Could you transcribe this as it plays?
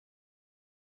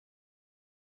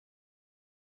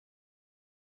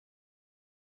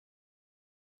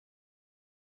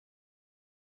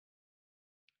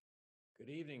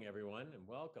evening, everyone, and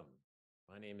welcome.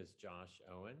 My name is Josh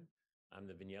Owen. I'm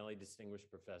the Vignelli Distinguished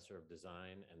Professor of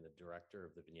Design and the Director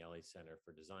of the Vignelli Center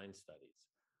for Design Studies.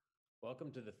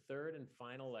 Welcome to the third and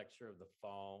final lecture of the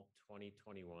Fall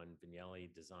 2021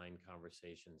 Vignelli Design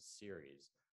Conversations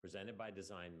series, presented by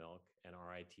Design Milk and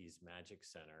RIT's Magic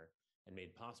Center, and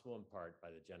made possible in part by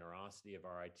the generosity of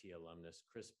RIT alumnus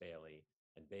Chris Bailey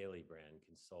and Bailey Brand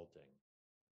Consulting.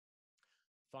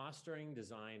 Fostering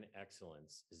design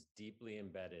excellence is deeply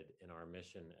embedded in our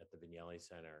mission at the Vignelli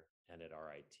Center and at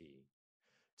RIT.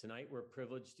 Tonight, we're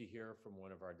privileged to hear from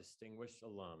one of our distinguished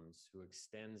alums who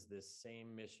extends this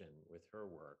same mission with her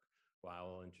work, who I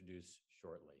will introduce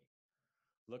shortly.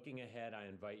 Looking ahead, I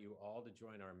invite you all to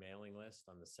join our mailing list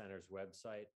on the center's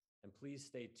website, and please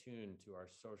stay tuned to our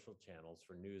social channels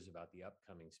for news about the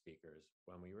upcoming speakers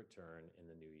when we return in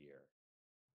the new year.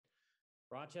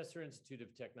 Rochester Institute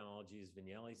of Technology's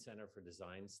Vignelli Center for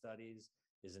Design Studies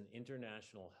is an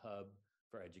international hub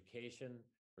for education,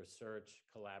 research,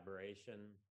 collaboration,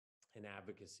 and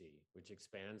advocacy, which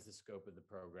expands the scope of the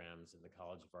programs in the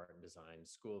College of Art and Design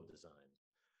School of Design.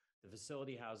 The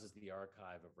facility houses the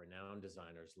archive of renowned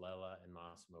designers Lella and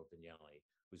Massimo Vignelli,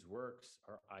 whose works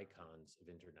are icons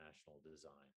of international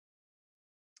design.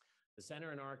 The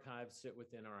center and archive sit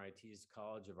within RIT's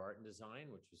College of Art and Design,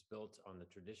 which was built on the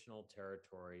traditional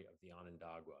territory of the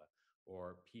Onondaga,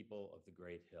 or people of the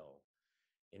Great Hill.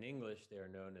 In English, they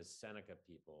are known as Seneca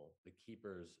people, the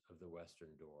keepers of the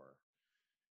Western Door.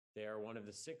 They are one of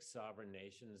the 6 sovereign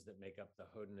nations that make up the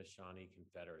Haudenosaunee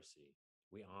Confederacy.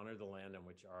 We honor the land on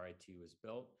which RIT was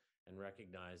built and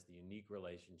recognize the unique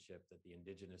relationship that the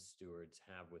indigenous stewards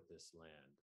have with this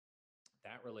land.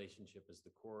 That relationship is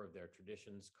the core of their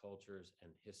traditions, cultures,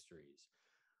 and histories.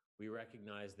 We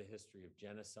recognize the history of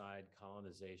genocide,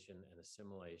 colonization, and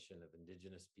assimilation of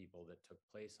indigenous people that took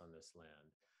place on this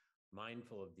land.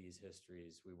 Mindful of these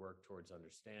histories, we work towards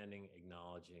understanding,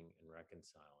 acknowledging, and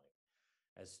reconciling.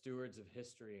 As stewards of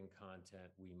history and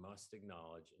content, we must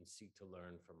acknowledge and seek to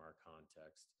learn from our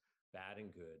context, bad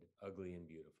and good, ugly and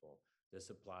beautiful.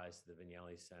 This applies to the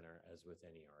Vignelli Center as with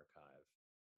any archive.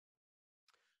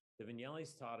 The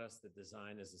Vignellis taught us that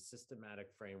design is a systematic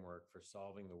framework for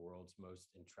solving the world's most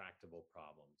intractable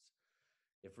problems.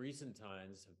 If recent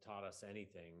times have taught us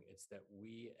anything, it's that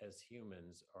we as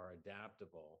humans are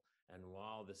adaptable, and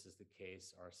while this is the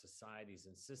case, our societies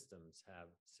and systems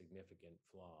have significant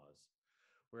flaws.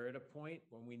 We're at a point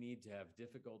when we need to have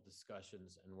difficult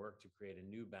discussions and work to create a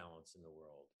new balance in the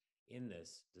world. In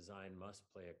this, design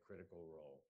must play a critical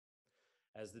role.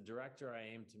 As the director, I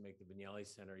aim to make the Vignelli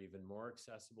Center even more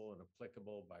accessible and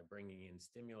applicable by bringing in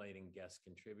stimulating guest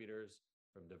contributors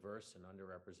from diverse and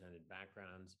underrepresented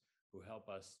backgrounds who help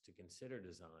us to consider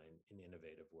design in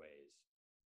innovative ways.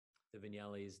 The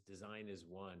Vignelli's "Design is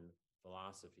One"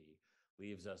 philosophy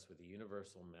leaves us with a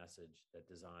universal message that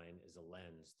design is a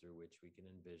lens through which we can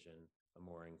envision a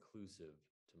more inclusive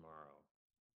tomorrow.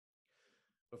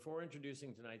 Before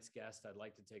introducing tonight's guest, I'd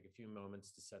like to take a few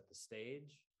moments to set the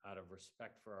stage. Out of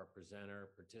respect for our presenter,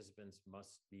 participants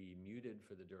must be muted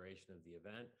for the duration of the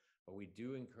event, but we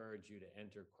do encourage you to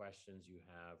enter questions you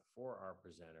have for our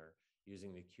presenter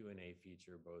using the Q&A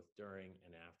feature both during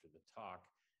and after the talk,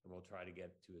 and we'll try to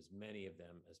get to as many of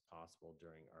them as possible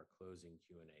during our closing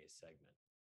Q&A segment.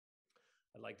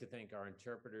 I'd like to thank our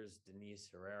interpreters, Denise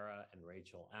Herrera and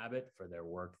Rachel Abbott, for their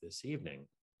work this evening.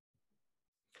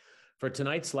 For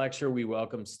tonight's lecture, we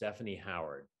welcome Stephanie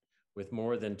Howard. With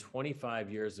more than 25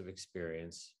 years of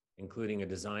experience, including a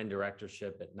design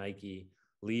directorship at Nike,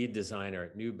 lead designer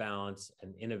at New Balance,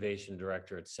 and innovation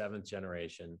director at Seventh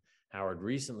Generation, Howard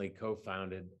recently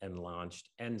co-founded and launched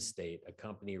Endstate, a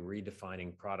company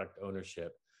redefining product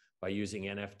ownership by using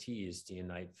NFTs to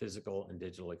unite physical and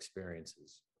digital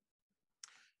experiences.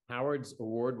 Howard's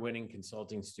award-winning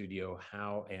consulting studio,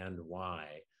 How and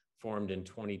Why, formed in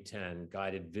 2010,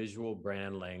 guided visual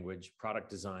brand language,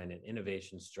 product design, and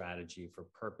innovation strategy for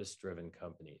purpose-driven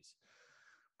companies.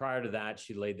 Prior to that,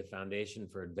 she laid the foundation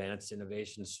for advanced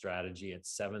innovation strategy at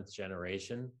Seventh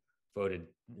Generation, voted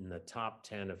in the top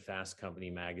 10 of Fast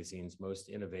Company magazine's most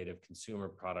innovative consumer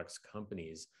products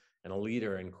companies, and a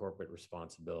leader in corporate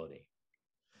responsibility.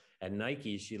 At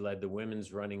Nike, she led the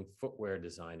Women's Running Footwear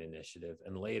Design Initiative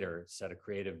and later set a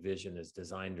creative vision as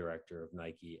design director of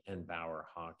Nike and Bauer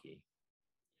Hockey.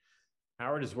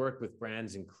 Howard has worked with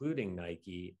brands including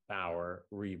Nike, Bauer,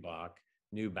 Reebok,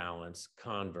 New Balance,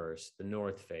 Converse, The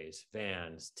North Face,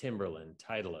 Vans, Timberland,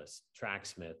 Titleist,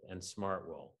 Tracksmith, and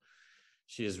Smartwool.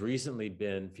 She has recently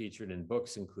been featured in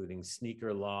books including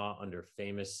Sneaker Law Under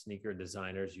Famous Sneaker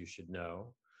Designers You Should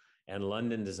Know, and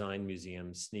London Design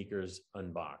Museum's Sneakers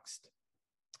Unboxed.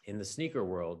 In the sneaker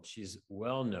world, she's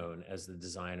well known as the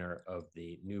designer of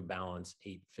the New Balance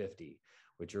 850,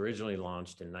 which originally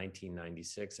launched in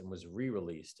 1996 and was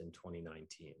re-released in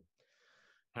 2019.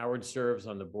 Howard serves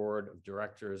on the board of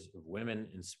directors of Women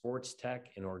in Sports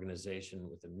Tech, an organization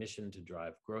with a mission to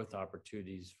drive growth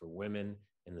opportunities for women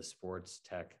in the sports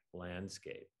tech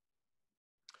landscape.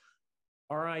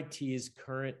 RIT's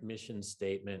current mission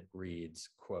statement reads,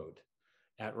 quote,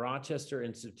 "At Rochester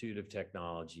Institute of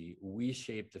Technology, we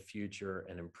shape the future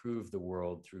and improve the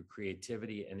world through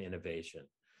creativity and innovation.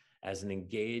 As an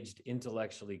engaged,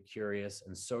 intellectually curious,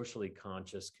 and socially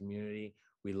conscious community,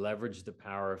 we leverage the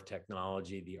power of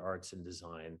technology, the arts, and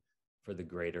design for the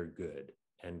greater good,"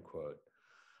 end quote.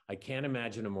 I can't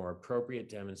imagine a more appropriate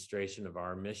demonstration of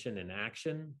our mission in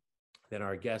action than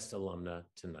our guest alumna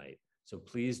tonight. So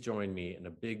please join me in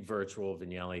a big virtual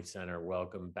Vignelli Center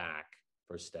welcome back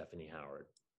for Stephanie Howard.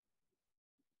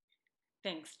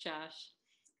 Thanks, Josh.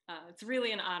 It's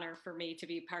really an honor for me to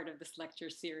be part of this lecture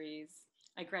series.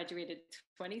 I graduated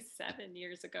 27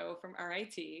 years ago from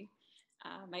RIT.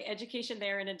 My education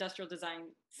there in industrial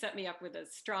design set me up with a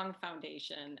strong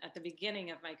foundation at the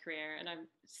beginning of my career, and I'm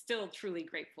still truly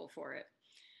grateful for it.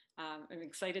 I'm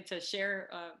excited to share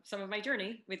some of my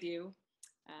journey with you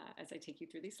as I take you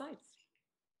through these slides.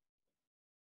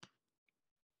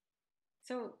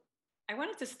 So I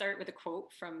wanted to start with a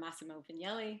quote from Massimo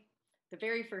Vignelli. "The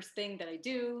very first thing that I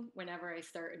do whenever I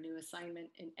start a new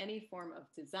assignment in any form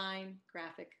of design,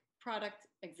 graphic, product,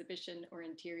 exhibition, or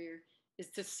interior is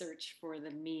to search for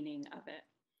the meaning of it."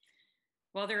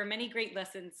 While there are many great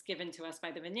lessons given to us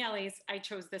by the Vignellis, I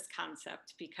chose this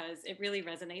concept because it really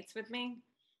resonates with me.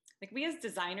 Like, we as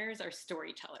designers are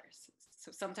storytellers.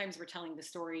 So sometimes we're telling the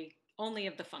story only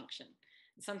of the function.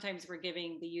 Sometimes we're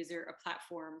giving the user a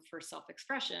platform for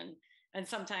self-expression, and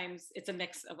sometimes it's a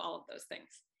mix of all of those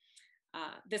things.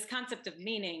 This concept of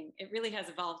meaning, it really has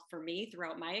evolved for me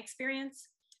throughout my experience,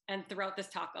 and throughout this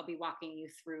talk, I'll be walking you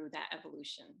through that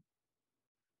evolution.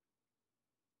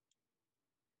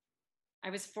 I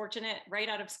was fortunate right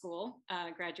out of school,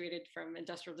 graduated from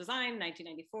industrial design,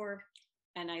 1994,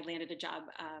 and I landed a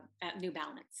job at New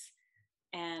Balance.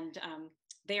 And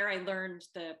there I learned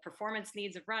the performance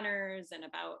needs of runners and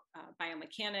about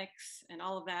biomechanics and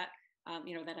all of that,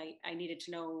 that I needed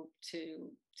to know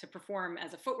to perform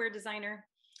as a footwear designer.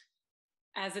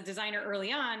 As a designer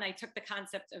early on, I took the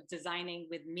concept of designing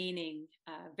with meaning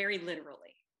very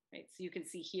literally, right? So you can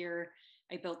see here,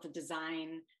 I built the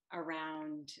design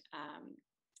around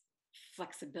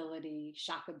flexibility,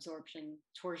 shock absorption,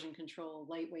 torsion control,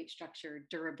 lightweight structure,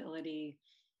 durability.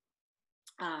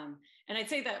 And I'd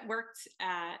say that worked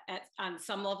on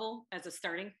some level as a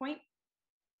starting point.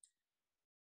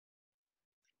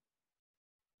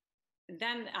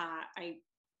 Then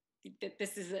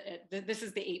this is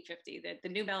the 850, the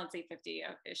New Balance 850,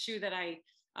 a shoe that I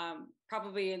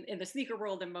probably in the sneaker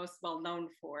world am most well known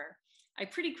for. I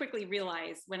pretty quickly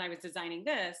realized when I was designing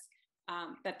this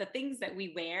that the things that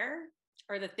we wear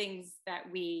are the things that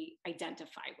we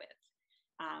identify with.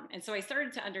 And so I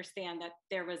started to understand that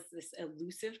there was this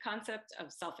elusive concept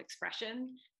of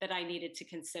self-expression that I needed to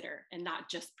consider, and not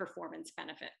just performance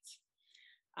benefits.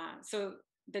 So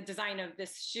the design of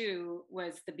this shoe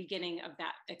was the beginning of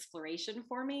that exploration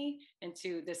for me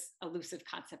into this elusive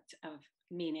concept of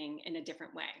meaning in a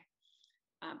different way.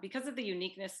 Because of the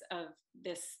uniqueness of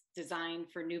this design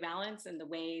for New Balance and the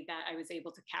way that I was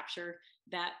able to capture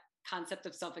that concept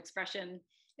of self-expression,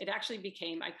 it actually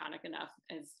became iconic enough,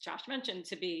 as Josh mentioned,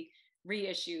 to be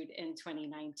reissued in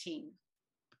 2019.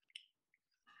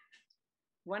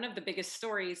 One of the biggest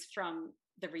stories from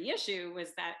the reissue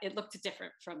was that it looked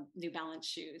different from New Balance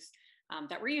shoes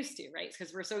that we're used to, right?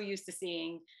 Because we're so used to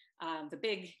seeing the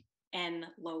big N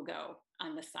logo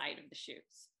on the side of the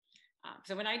shoes.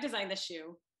 So when I designed the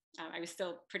shoe, I was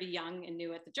still pretty young and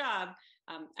new at the job.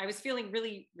 I was feeling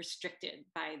really restricted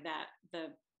by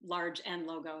the large N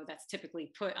logo that's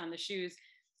typically put on the shoes.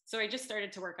 So I just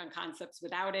started to work on concepts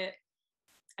without it.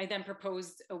 I then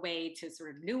proposed a way to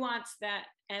sort of nuance that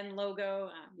N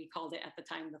logo. We called it at the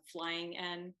time the Flying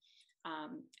N.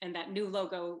 And that new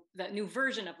logo, that new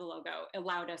version of the logo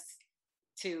allowed us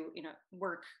to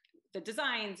work the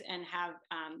designs and have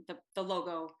the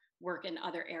logo work in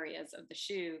other areas of the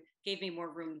shoe, gave me more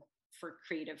room for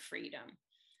creative freedom.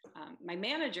 My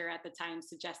manager at the time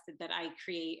suggested that I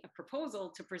create a proposal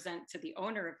to present to the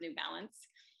owner of New Balance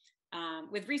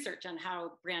with research on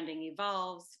how branding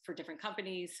evolves for different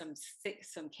companies,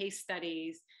 some case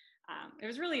studies. It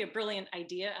was really a brilliant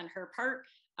idea on her part,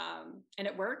 and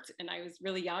it worked. And I was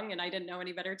really young and I didn't know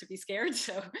any better to be scared,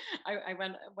 so I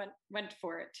went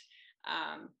for it.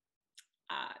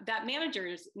 that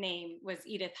manager's name was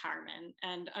Edith Harmon.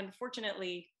 And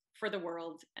unfortunately for the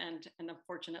world, and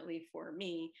unfortunately for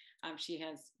me, she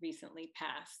has recently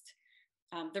passed.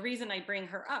 The reason I bring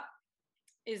her up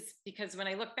is because when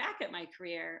I look back at my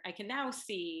career, I can now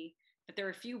see that there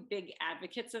are a few big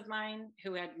advocates of mine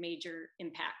who had major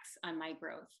impacts on my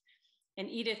growth. And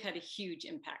Edith had a huge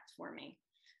impact for me.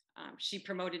 She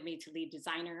promoted me to lead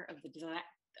designer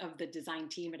of the design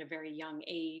team at a very young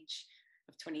age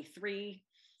of 23.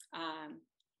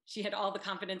 She had all the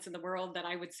confidence in the world that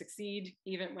I would succeed,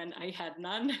 even when I had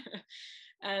none.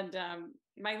 And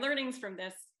my learnings from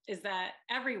this is that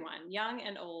everyone, young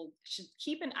and old, should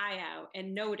keep an eye out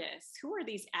and notice who are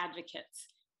these advocates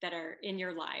that are in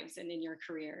your lives and in your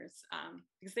careers,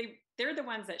 because they're the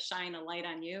ones that shine a light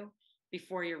on you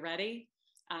before you're ready.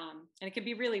 And it can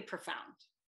be really profound.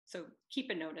 So keep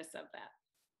a notice of that.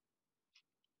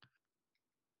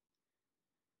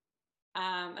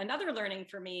 Another learning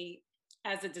for me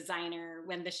as a designer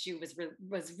when the shoe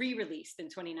was re-released in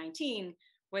 2019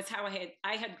 was how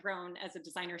I had grown as a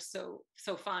designer so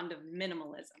fond of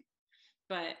minimalism.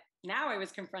 But now I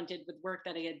was confronted with work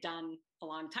that I had done a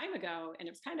long time ago, and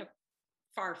it was kind of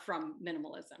far from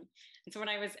minimalism. And so when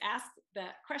I was asked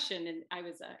that question, and I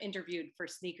was interviewed for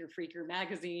Sneaker Freaker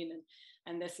magazine,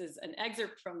 and this is an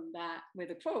excerpt from that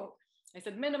with a quote, I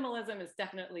said, minimalism is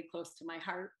definitely close to my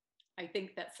heart. I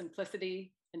think that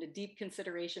simplicity and a deep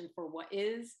consideration for what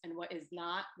is and what is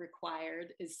not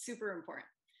required is super important.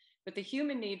 But the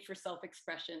human need for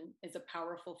self-expression is a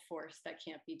powerful force that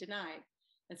can't be denied.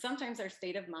 And sometimes our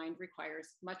state of mind requires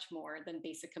much more than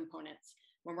basic components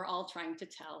when we're all trying to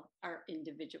tell our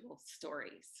individual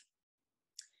stories.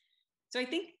 So I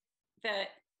think that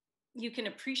you can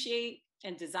appreciate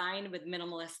and design with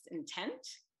minimalist intent,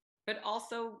 but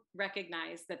also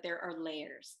recognize that there are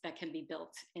layers that can be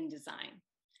built in design.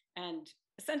 And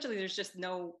essentially, there's just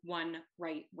no one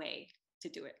right way to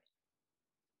do it.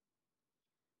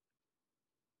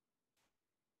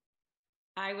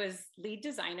 I was lead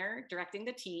designer, directing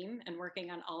the team and working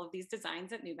on all of these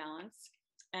designs at New Balance.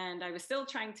 And I was still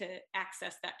trying to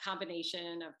access that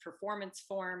combination of performance,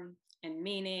 form, and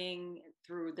meaning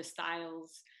through the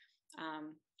styles.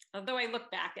 Although I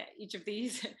look back at each of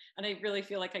these and I really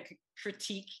feel like I could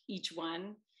critique each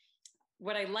one,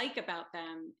 what I like about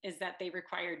them is that they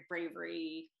required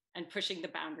bravery and pushing the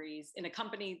boundaries in a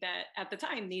company that at the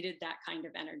time needed that kind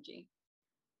of energy.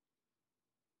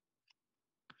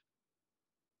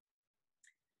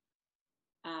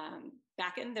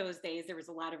 Back in those days, there was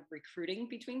a lot of recruiting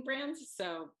between brands.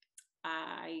 So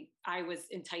I was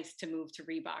enticed to move to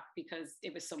Reebok because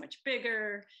it was so much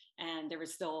bigger and there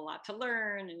was still a lot to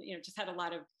learn, and just had a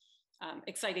lot of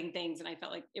exciting things. And I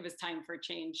felt like it was time for a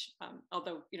change.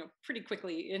 Although pretty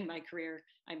quickly in my career,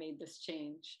 I made this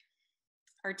change.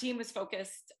 Our team was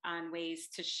focused on ways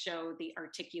to show the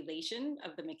articulation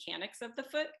of the mechanics of the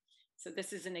foot. So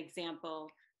this is an example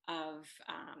of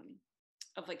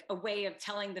like a way of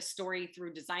telling the story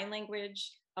through design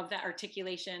language of that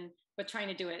articulation, but trying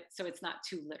to do it so it's not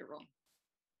too literal.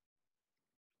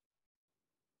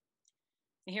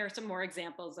 And here are some more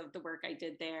examples of the work I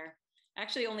did there. I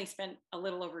actually only spent a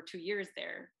little over 2 years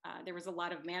there. There was a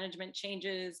lot of management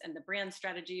changes and the brand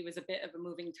strategy was a bit of a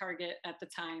moving target at the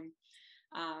time.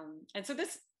 And so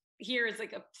this here is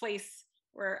like a place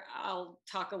where I'll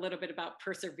talk a little bit about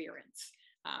perseverance,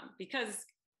 because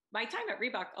my time at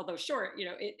Reebok, although short,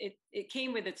 it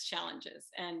came with its challenges,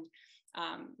 and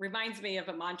reminds me of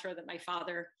a mantra that my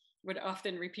father would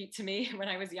often repeat to me when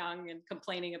I was young and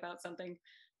complaining about something.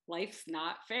 Life's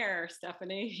not fair,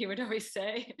 Stephanie, he would always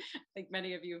say. I think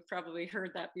many of you have probably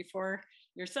heard that before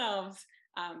yourselves.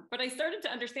 But I started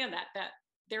to understand that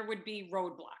there would be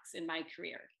roadblocks in my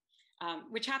career,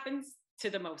 which happens to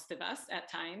the most of us at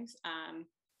times.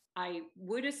 I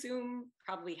would assume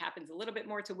probably happens a little bit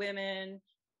more to women,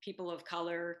 people of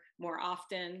color more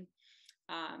often.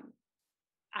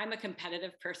 I'm a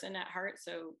competitive person at heart,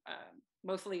 so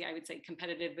mostly I would say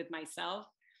competitive with myself.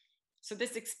 So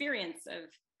this experience of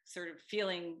sort of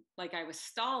feeling like I was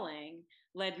stalling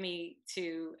led me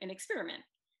to an experiment.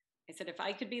 I said, if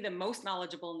I could be the most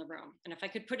knowledgeable in the room, and if I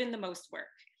could put in the most work,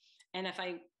 and if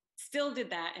I still did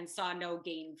that and saw no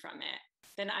gain from it,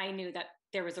 then I knew that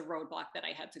there was a roadblock that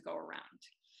I had to go around.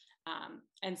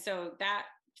 And so that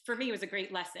for me was a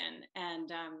great lesson.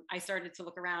 And I started to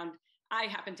look around. I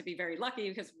happened to be very lucky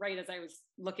because right as I was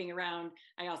looking around,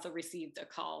 I also received a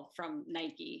call from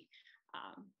Nike.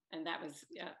 And that was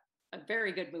a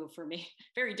very good move for me,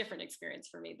 very different experience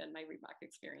for me than my Reebok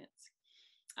experience.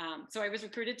 So I was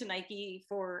recruited to Nike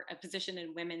for a position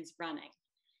in women's running.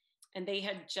 and they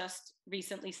had just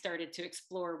recently started to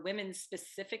explore women's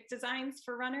specific designs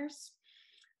for runners.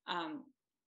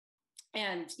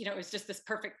 And it was just this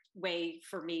perfect way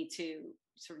for me to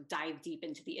sort of dive deep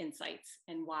into the insights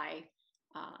and why,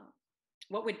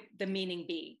 what would the meaning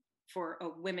be for a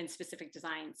women's specific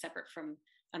design separate from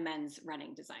a men's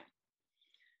running design.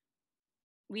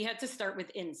 We had to start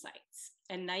with insights,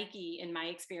 and Nike, in my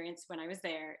experience when I was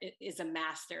there, is a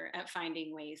master at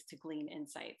finding ways to glean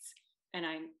insights. And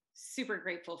I'm super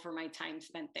grateful for my time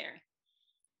spent there.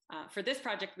 For this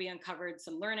project, we uncovered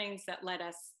some learnings that led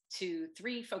us to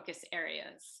 3 focus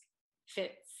areas: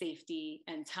 fit, safety,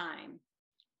 and time.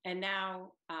 And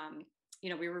now,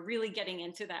 we were really getting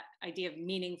into that idea of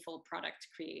meaningful product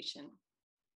creation.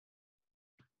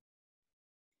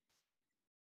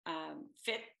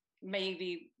 Fit may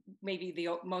be the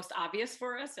most obvious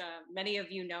for us. Many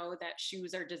of you know that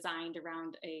shoes are designed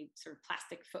around a sort of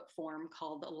plastic foot form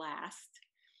called last.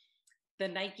 The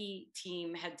Nike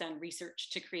team had done research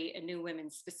to create a new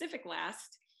women's specific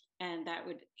last, and that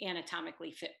would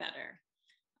anatomically fit better.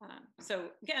 So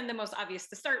again, the most obvious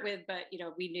to start with, but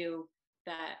we knew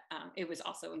that it was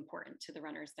also important to the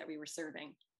runners that we were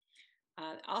serving.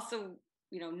 Also,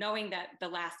 knowing that the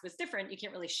last was different, you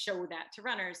can't really show that to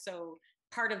runners. So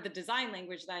part of the design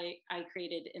language that I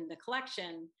created in the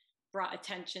collection brought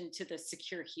attention to the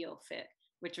secure heel fit,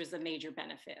 which was a major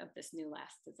benefit of this new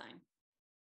last design.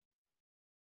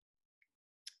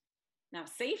 Now,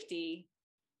 safety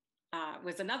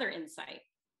was another insight.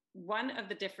 One of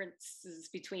the differences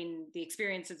between the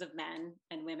experiences of men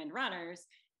and women runners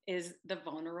is the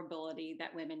vulnerability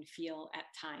that women feel at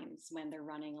times when they're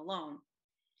running alone.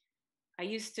 I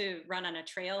used to run on a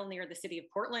trail near the city of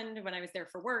Portland when I was there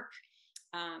for work,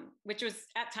 which was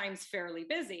at times fairly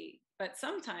busy, but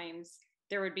sometimes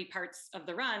there would be parts of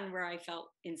the run where I felt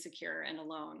insecure and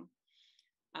alone.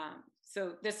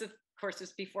 So this, of course,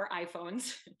 was before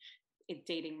iPhones,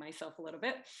 dating myself a little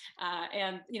bit.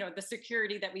 And, the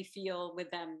security that we feel with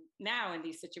them now in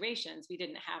these situations, we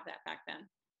didn't have that back then.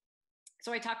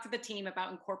 So I talked to the team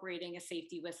about incorporating a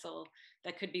safety whistle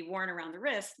that could be worn around the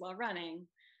wrist while running,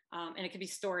 and it could be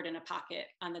stored in a pocket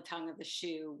on the tongue of the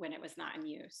shoe when it was not in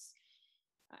use.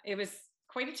 It was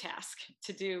quite a task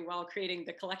to do while creating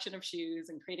the collection of shoes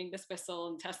and creating this whistle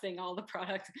and testing all the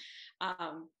product.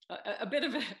 A bit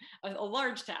of a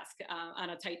large task on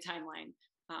a tight timeline.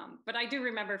 But I do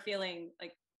remember feeling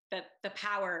like that the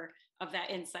power of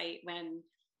that insight when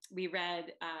we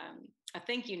read a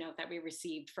thank you note that we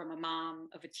received from a mom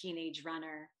of a teenage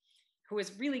runner who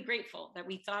was really grateful that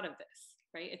we thought of this,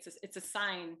 right? It's a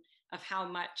sign of how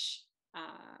much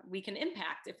we can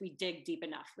impact if we dig deep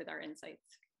enough with our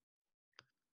insights.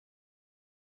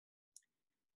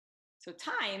 So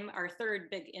time, our third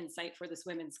big insight for this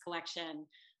women's collection,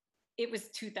 it was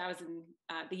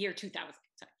the year 2000.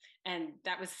 And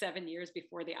that was 7 years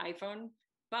before the iPhone.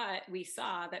 But we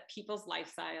saw that people's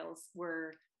lifestyles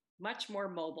were much more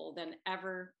mobile than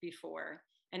ever before.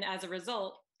 And as a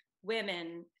result,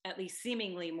 women, at least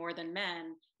seemingly more than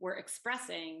men, were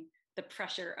expressing the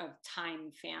pressure of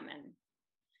time famine.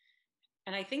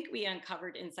 And I think we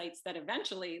uncovered insights that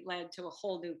eventually led to a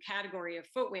whole new category of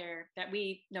footwear that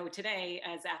we know today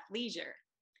as athleisure.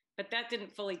 But that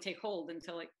didn't fully take hold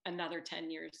until like another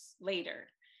 10 years later.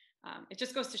 It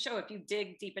just goes to show if you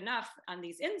dig deep enough on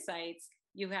these insights,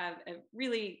 you have a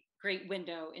really great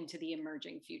window into the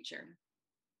emerging future.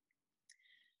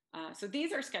 So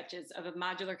these are sketches of a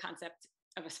modular concept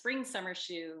of a spring-summer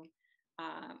shoe.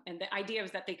 And the idea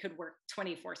was that they could work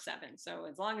 24/7. So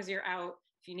as long as you're out,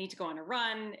 if you need to go on a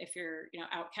run, if you're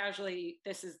out casually,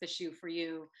 this is the shoe for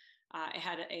you. It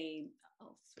had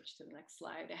I'll switch to the next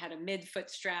slide. It had a mid-foot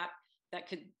strap that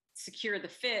could secure the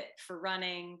fit for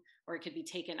running, or it could be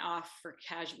taken off for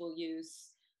casual use.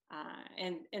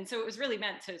 And so it was really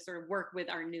meant to sort of work with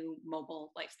our new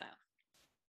mobile lifestyle.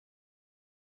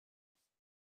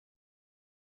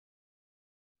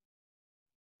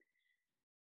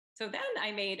 So then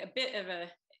I made a bit of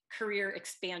a career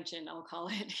expansion, I'll call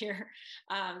it here.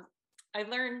 I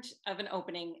learned of an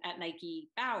opening at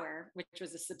Nike Bauer, which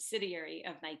was a subsidiary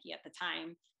of Nike at the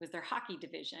time, was their hockey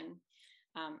division.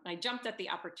 I jumped at the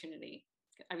opportunity.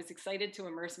 I was excited to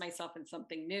immerse myself in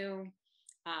something new,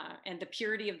 and the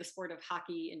purity of the sport of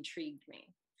hockey intrigued me.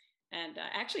 And I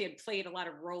actually had played a lot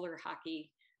of roller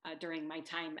hockey during my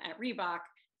time at Reebok,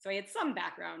 so I had some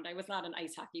background. I was not an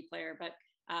ice hockey player, but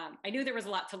I knew there was a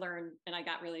lot to learn, and I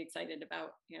got really excited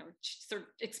about sort of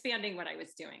expanding what I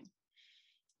was doing.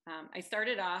 I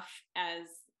started off as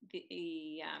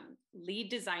the lead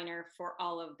designer for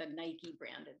all of the Nike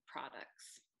branded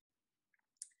products.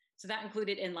 So that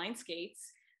included inline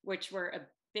skates, which were a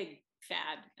big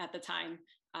fad at the time,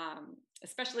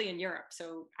 especially in Europe.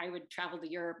 So I would travel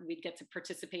to Europe, and we'd get to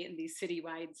participate in these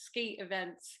citywide skate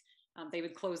events. They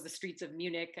would close the streets of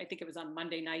Munich. I think it was on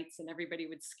Monday nights, and everybody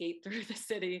would skate through the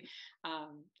city.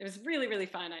 It was really, really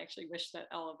fun. I actually wish that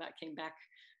all of that came back.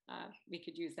 We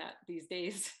could use that these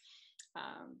days.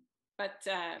 But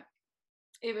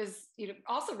it was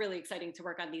also really exciting to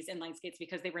work on these inline skates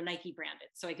because they were Nike branded.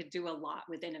 So I could do a lot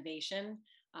with innovation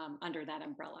under that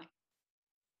umbrella.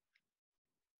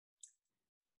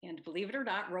 And believe it or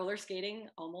not, roller skating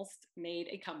almost made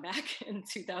a comeback in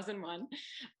 2001.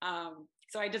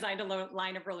 So I designed a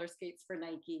line of roller skates for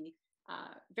Nike.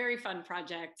 Very fun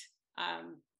project. I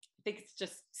think it's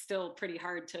just still pretty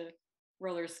hard to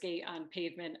roller skate on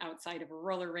pavement outside of a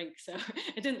roller rink. So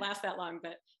it didn't last that long,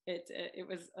 but it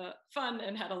was fun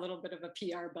and had a little bit of a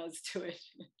PR buzz to it.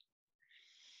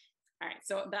 All right,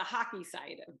 so the hockey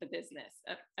side of the business.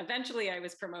 Eventually I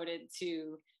was promoted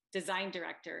to design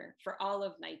director for all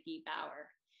of Nike Bauer.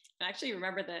 I actually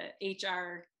remember the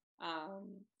HR,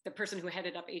 the person who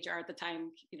headed up HR at the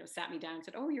time, sat me down and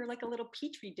said, "Oh, you're like a little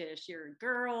petri dish. You're a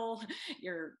girl.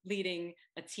 You're leading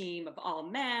a team of all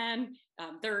men.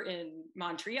 They're in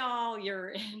Montreal.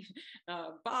 You're in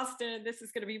Boston. This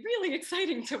is going to be really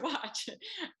exciting to watch."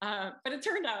 But it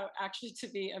turned out actually to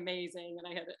be amazing, and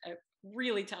I had a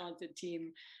really talented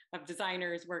team of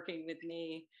designers working with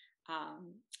me.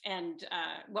 And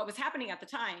what was happening at the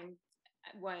time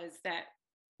was that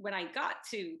when I got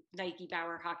to Nike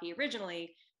Bauer Hockey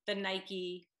originally, the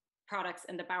Nike products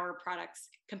and the Bauer products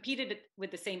competed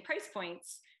with the same price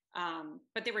points,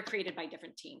 but they were created by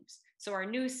different teams. So our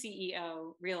new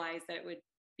CEO realized that it would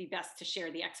be best to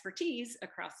share the expertise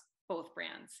across both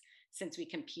brands, since we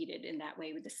competed in that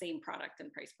way with the same product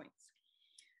and price points.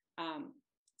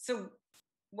 So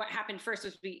what happened first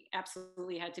was we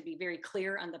absolutely had to be very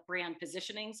clear on the brand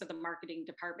positioning. So the marketing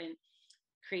department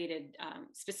created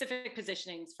specific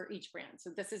positionings for each brand. So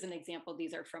this is an example.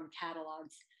 These are from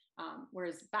catalogs,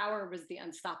 whereas Bauer was the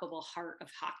unstoppable heart of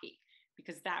hockey,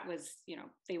 because that was,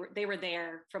 they were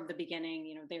there from the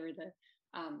beginning. They were the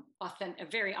a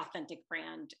very authentic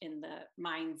brand in the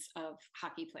minds of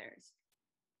hockey players.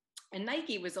 And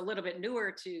Nike was a little bit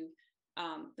newer to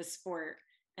the sport,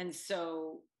 and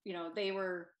so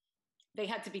they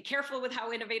had to be careful with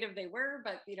how innovative they were,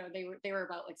 but they were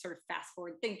about like sort of fast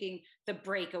forward thinking, the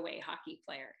breakaway hockey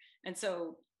player. And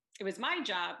so it was my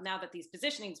job, now that these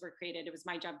positionings were created, it was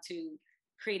my job to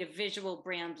create a visual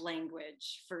brand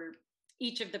language for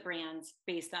each of the brands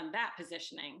based on that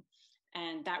positioning.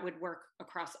 And that would work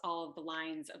across all of the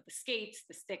lines of the skates,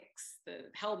 the sticks,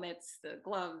 the helmets, the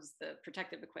gloves, the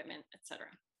protective equipment, et cetera.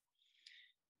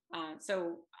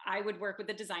 So I would work with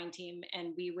the design team,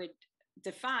 and we would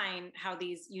define how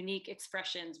these unique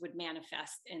expressions would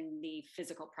manifest in the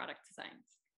physical product designs.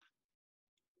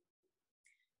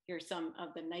 Here's some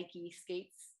of the Nike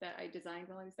skates that I designed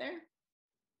while I was there,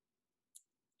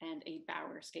 and a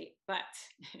Bauer skate. But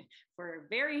for a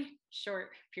very short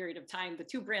period of time, the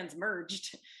two brands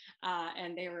merged,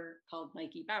 and they were called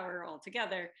Nike Bauer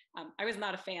altogether. I was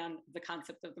not a fan of the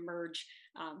concept of the merge,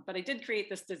 but I did create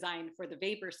this design for the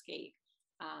Vapor skate.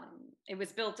 It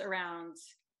was built around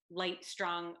light,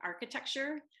 strong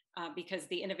architecture, because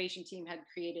the innovation team had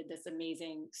created this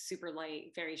amazing, super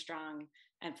light, very strong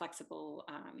and flexible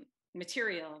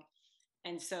material.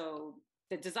 And so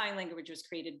the design language was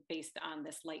created based on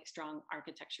this light, strong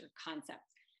architecture concept.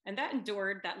 And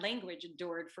that language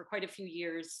endured for quite a few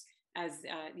years as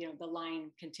the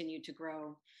line continued to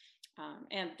grow.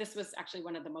 And this was actually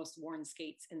one of the most worn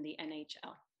skates in the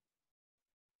NHL.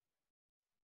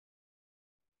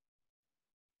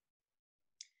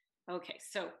 Okay,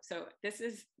 so this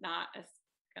is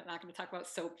I'm not going to talk about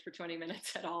soap for 20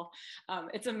 minutes at all.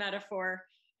 It's a metaphor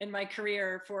in my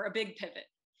career for a big pivot.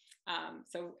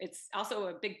 So it's also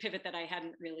a big pivot that I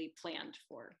hadn't really planned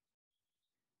for.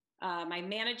 My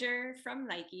manager from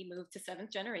Nike moved to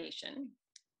 7th Generation,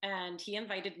 and he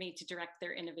invited me to direct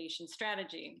their innovation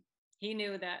strategy. He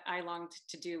knew that I longed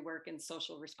to do work in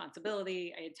social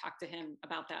responsibility. I had talked to him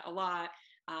about that a lot.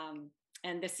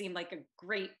 And this seemed like a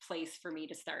great place for me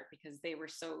to start, because they were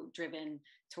so driven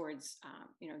towards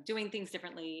doing things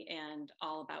differently and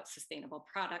all about sustainable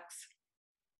products.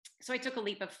 So I took a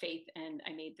leap of faith and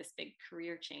I made this big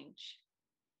career change.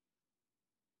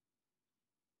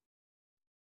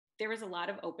 There was a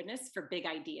lot of openness for big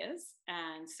ideas.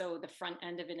 And so the front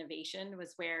end of innovation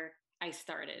was where I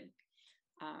started.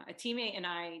 A teammate and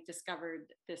I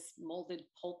discovered this molded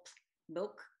pulp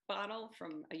milk bottle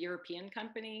from a European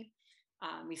company.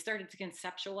 We started to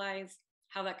conceptualize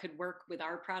how that could work with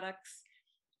our products,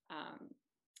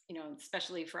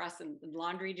 especially for us in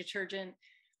laundry detergent.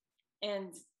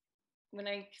 And when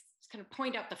I kind of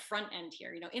point out the front end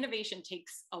here, innovation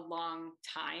takes a long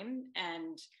time.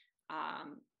 And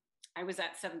I was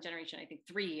at Seventh Generation, I think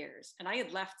 3 years, and I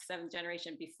had left Seventh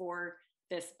Generation before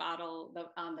this bottle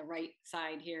on the right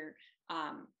side here,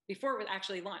 before it was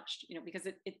actually launched, because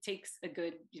it takes a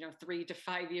good, 3 to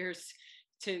 5 years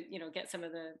to, get some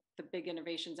of the big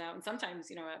innovations out. And sometimes,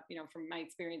 from my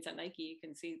experience at Nike, you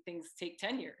can see things take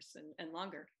 10 years and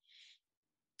longer.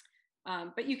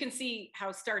 But you can see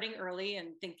how starting early and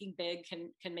thinking big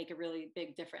can make a really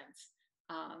big difference.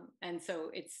 And so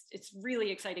it's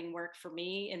really exciting work for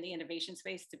me in the innovation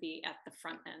space to be at the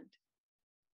front end.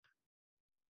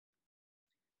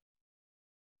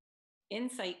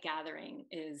 Insight gathering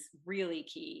is really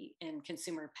key in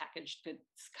consumer packaged goods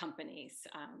companies,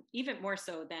 even more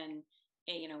so than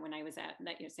when I was at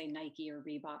say Nike or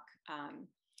Reebok. And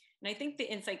I think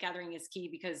the insight gathering is key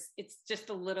because it's just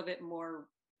a little bit more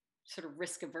sort of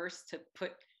risk averse to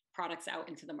put products out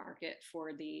into the market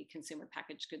for the consumer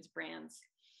packaged goods brands.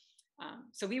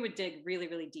 So we would dig really,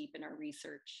 really deep in our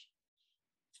research.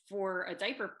 For a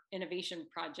diaper innovation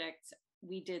project,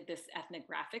 we did this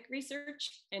ethnographic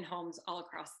research in homes all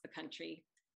across the country.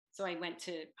 So I went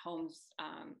to homes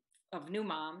of new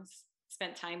moms,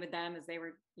 spent time with them as they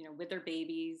were, with their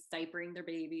babies, diapering their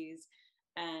babies.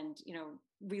 And,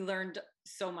 we learned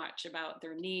so much about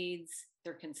their needs,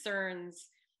 their concerns.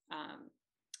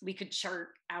 We could chart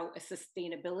out a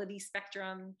sustainability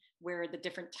spectrum where the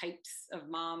different types of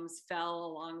moms fell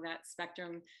along that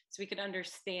spectrum. So we could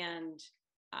understand,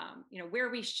 where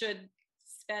we should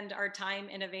spend our time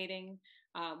innovating,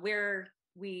 where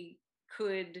we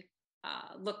could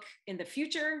look in the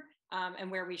future, and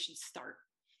where we should start.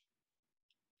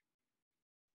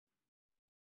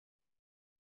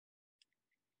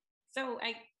 So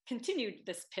I continued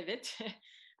this pivot.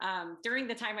 During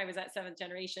the time I was at Seventh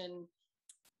Generation,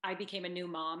 I became a new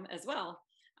mom as well.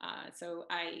 So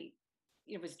I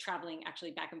was traveling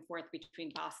actually back and forth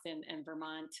between Boston and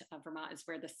Vermont. Vermont is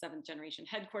where the Seventh Generation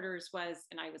headquarters was,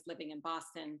 and I was living in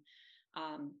Boston.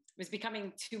 It was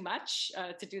becoming too much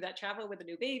to do that travel with a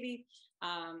new baby.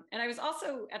 And I was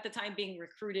also at the time being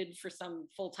recruited for some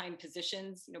full-time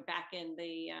positions, back in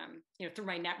the, through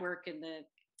my network in the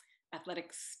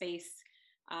athletics space.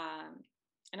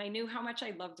 And I knew how much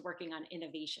I loved working on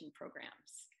innovation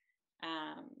programs.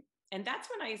 And that's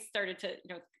when I started to,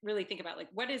 really think about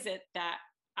what is it that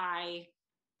I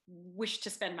wish to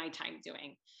spend my time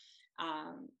doing?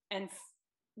 And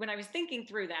when I was thinking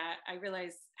through that, I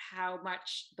realized how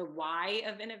much the why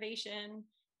of innovation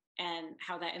and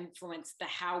how that influenced the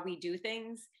how we do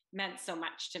things meant so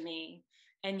much to me.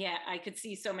 And yet I could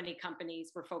see so many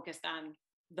companies were focused on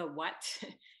the what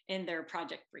in their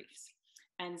project briefs.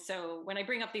 And so when I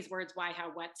bring up these words, why,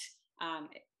 how, what,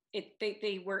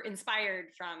 they were inspired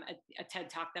from a TED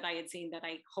Talk that I had seen that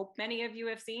I hope many of you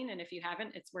have seen. And if you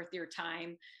haven't, it's worth your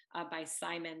time, by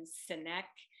Simon Sinek.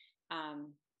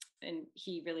 And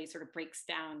he really sort of breaks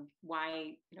down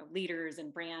why, leaders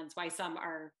and brands, why some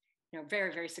are,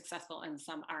 very, very successful and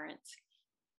some aren't.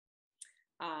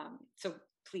 So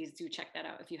please do check that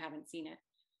out if you haven't seen it.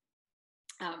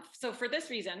 So for this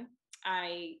reason,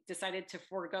 I decided to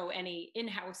forego any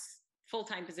in-house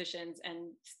full-time positions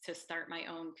and to start my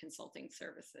own consulting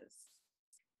services.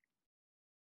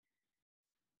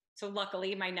 So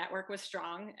luckily my network was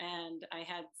strong and I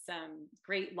had some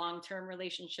great long-term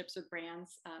relationships with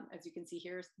brands. As you can see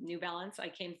here, New Balance, I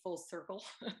came full circle.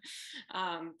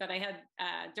 But I had,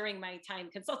 during my time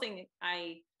consulting,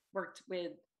 I worked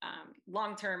with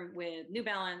long-term with New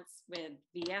Balance, with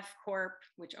VF Corp,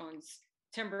 which owns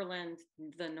Timberland,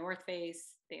 the North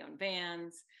Face, they own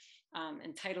Vans,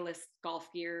 and Titleist golf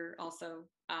gear also,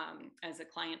 as a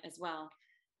client as well.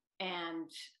 And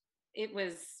it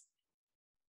was,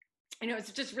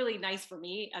 it's just really nice for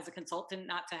me as a consultant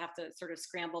not to have to sort of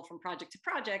scramble from project to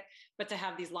project, but to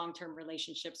have these long-term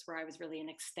relationships where I was really an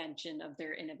extension of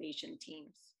their innovation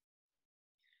teams.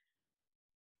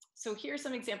 So here's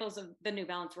some examples of the New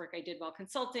Balance work I did while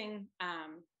consulting.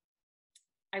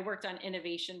 I worked on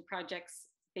innovation projects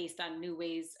based on new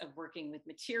ways of working with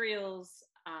materials,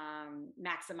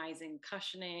 maximizing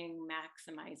cushioning,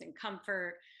 maximizing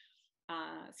comfort.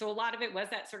 So a lot of it was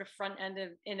that sort of front end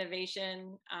of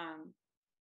innovation.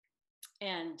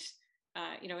 And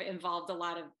it involved a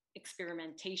lot of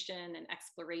experimentation and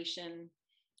exploration.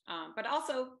 But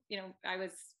also, I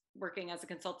was working as a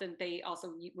consultant, they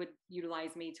also would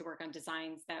utilize me to work on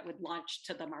designs that would launch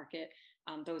to the market.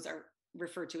 Those are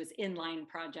referred to as inline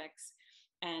projects.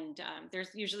 And there's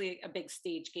usually a big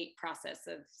stage gate process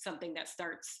of something that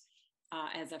starts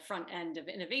as a front end of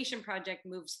innovation project,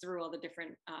 moves through all the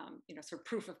different, sort of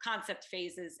proof of concept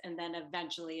phases, and then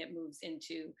eventually it moves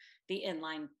into the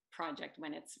inline project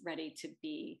when it's ready to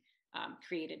be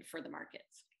created for the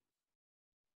markets.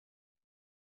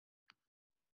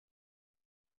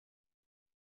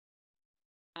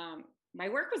 My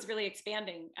work was really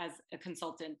expanding as a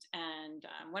consultant, and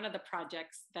one of the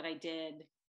projects that I did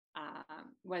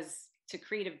was to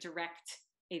creative direct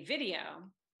a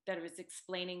video that was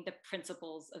explaining the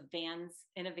principles of VAN's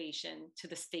innovation to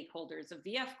the stakeholders of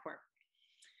VF Corp.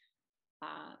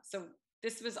 So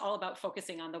this was all about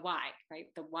focusing on the why,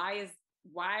 right? The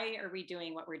why are we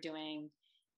doing what we're doing,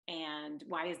 and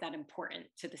why is that important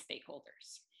to the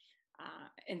stakeholders?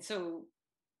 And so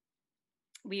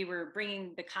we were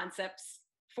bringing the concepts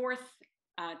forth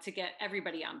to get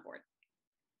everybody on board.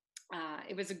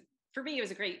 For me, it was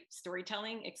a great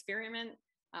storytelling experiment.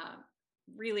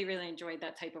 Really, really enjoyed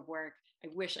that type of work. I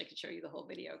wish I could show you the whole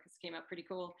video because it came out pretty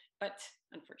cool, but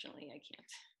unfortunately I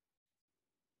can't.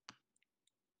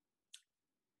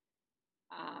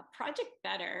 Project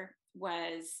Better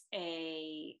was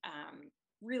a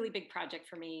really big project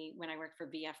for me when I worked for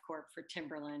VF Corp for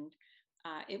Timberland.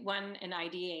 It won an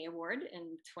IDA award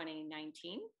in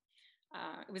 2019.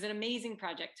 It was an amazing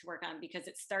project to work on because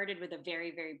it started with a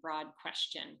very, very broad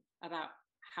question about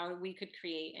how we could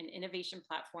create an innovation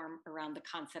platform around the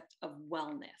concept of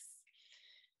wellness.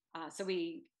 So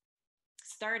we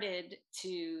started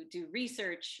to do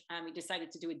research. We decided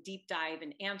to do a deep dive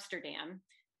in Amsterdam,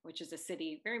 which is a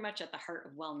city very much at the heart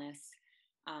of wellness.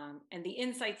 And the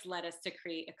insights led us to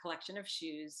create a collection of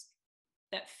shoes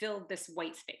that filled this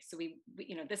white space. So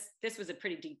this was a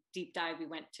pretty deep dive. We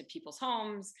went to people's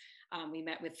homes. We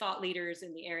met with thought leaders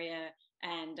in the area.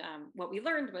 And what we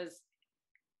learned was,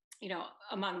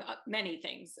 among many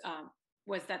things,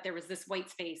 was that there was this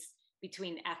white space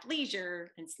between athleisure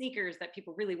and sneakers that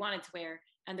people really wanted to wear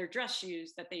and their dress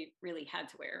shoes that they really had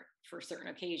to wear for certain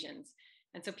occasions.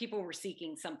 And so people were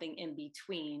seeking something in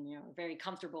between, a very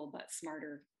comfortable but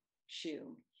smarter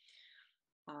shoe.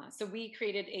 So we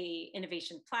created a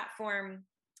innovation platform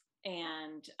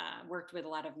and worked with a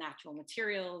lot of natural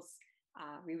materials.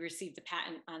 We received a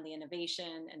patent on the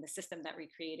innovation and the system that we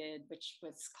created, which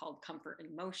was called Comfort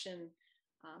in Motion.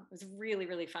 It was a really,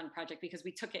 really fun project because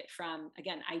we took it from,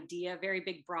 again, idea, very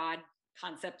big, broad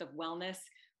concept of wellness,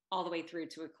 all the way through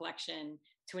to a collection,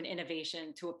 to an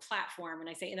innovation, to a platform. When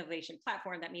I say innovation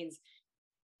platform, that means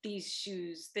these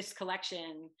shoes, this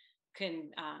collection can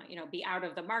be out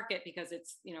of the market because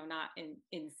it's not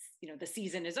in the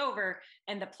season is over,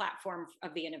 and the platform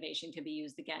of the innovation can be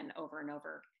used again over and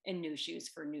over in new shoes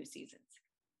for new seasons.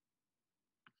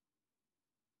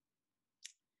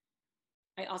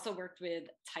 I also worked with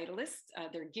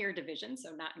Titleist, their gear division,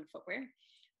 so not in footwear,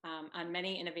 on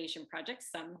many innovation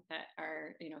projects, some that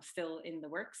are still in the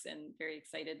works and very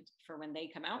excited for when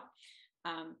they come out.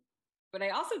 But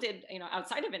I also did,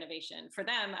 outside of innovation, for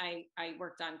them, I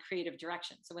worked on creative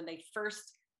direction. So when they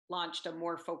first launched a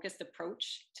more focused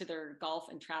approach to their golf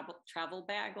and travel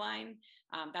bag line,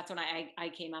 that's when I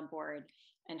came on board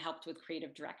and helped with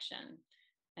creative direction.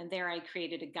 And there I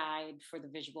created a guide for the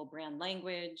visual brand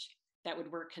language that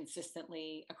would work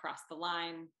consistently across the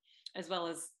line, as well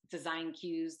as design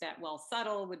cues that, while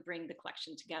subtle, would bring the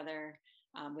collection together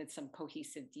with some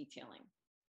cohesive detailing.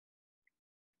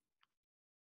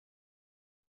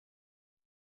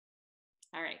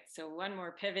 All right, so one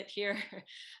more pivot here.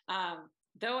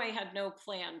 Though I had no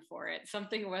plan for it,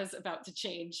 something was about to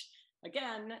change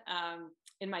again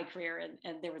in my career,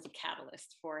 and there was a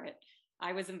catalyst for it.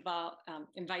 I was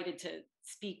invited to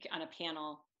speak on a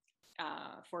panel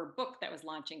for a book that was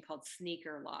launching called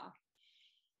Sneaker Law.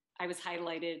 I was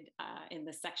highlighted in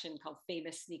the section called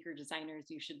Famous Sneaker Designers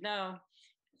You Should Know.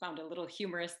 I found a little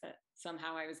humorous that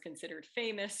somehow I was considered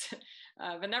famous,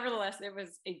 but nevertheless, it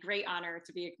was a great honor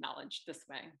to be acknowledged this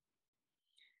way.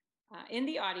 In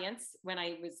the audience, when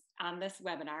I was on this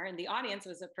webinar, in the audience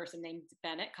was a person named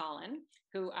Bennett Collin,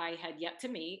 who I had yet to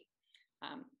meet.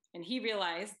 And he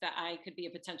realized that I could be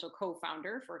a potential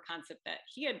co-founder for a concept that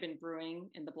he had been brewing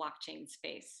in the blockchain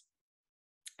space.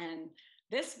 And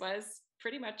this was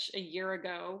pretty much a year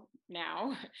ago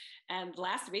now. And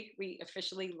last week, we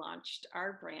officially launched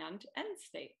our brand,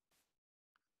 Endstate.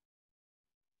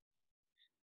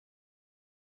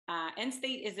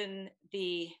 Endstate is in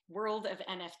the world of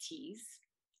NFTs,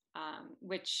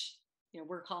 which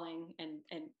we're calling and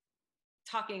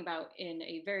talking about in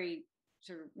a very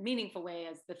sort of meaningful way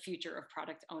as the future of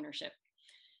product ownership.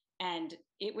 And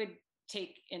it would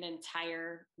take an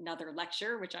entire another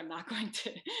lecture, which I'm not going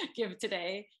to give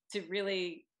today, to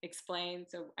really explain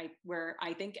where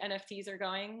I think NFTs are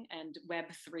going, and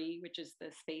Web3, which is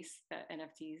the space that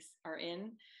NFTs are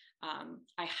in.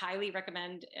 I highly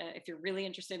recommend, if you're really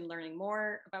interested in learning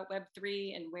more about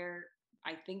Web3 and where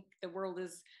I think the world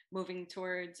is moving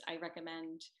towards, I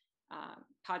recommend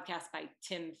podcast by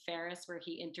Tim Ferriss, where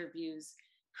he interviews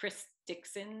Chris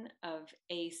Dixon of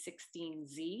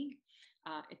A16Z.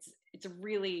 It's a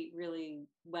really, really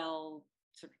well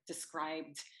sort of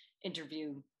described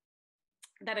interview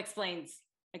that explains,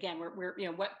 again,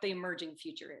 what the emerging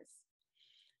future is.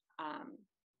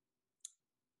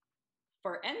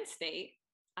 For End State,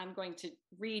 I'm going to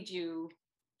read you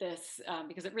this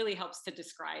because it really helps to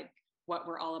describe what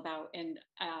we're all about. And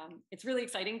it's really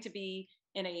exciting to be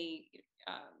in a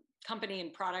company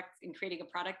and product and creating a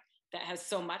product that has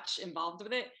so much involved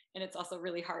with it. And it's also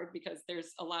really hard because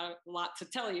there's a lot to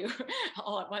tell you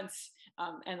all at once,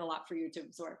 and a lot for you to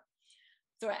absorb.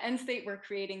 So at End State, we're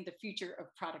creating the future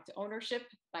of product ownership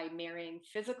by marrying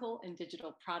physical and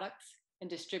digital products and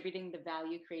distributing the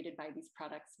value created by these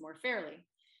products more fairly.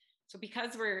 So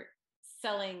because we're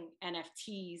selling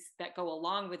NFTs that go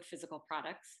along with physical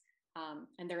products,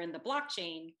 and they're in the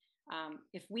blockchain,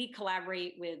 if we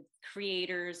collaborate with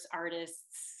creators,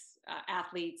 artists,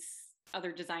 athletes,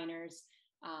 other designers,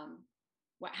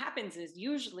 what happens is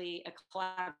usually a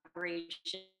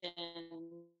collaboration,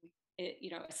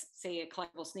 say a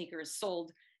collectible sneaker is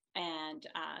sold, and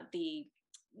the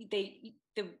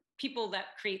people that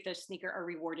create the sneaker are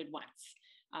rewarded once.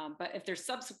 But if there's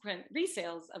subsequent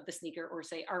resales of the sneaker, or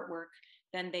say artwork,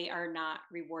 then they are not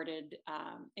rewarded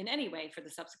in any way for the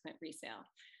subsequent resale.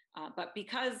 But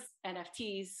because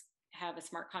NFTs have a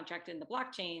smart contract in the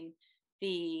blockchain,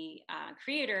 the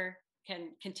creator can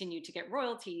continue to get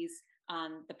royalties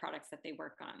on the products that they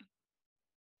work on.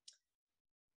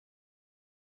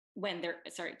 When they're,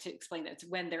 sorry to explain that, it's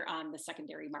when they're on the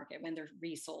secondary market, when they're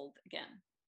resold again.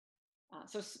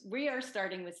 So we are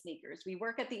starting with sneakers. We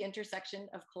work at the intersection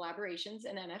of collaborations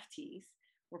and NFTs.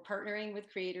 We're partnering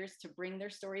with creators to bring their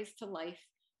stories to life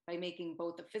by making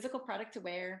both a physical product to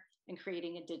wear and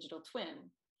creating a digital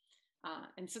twin.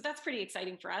 And so that's pretty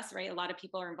exciting for us, right? A lot of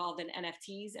people are involved in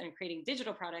NFTs and creating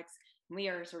digital products. And we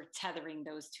are sort of tethering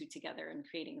those two together and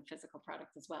creating a physical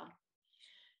product as well.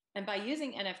 And by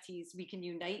using NFTs, we can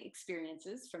unite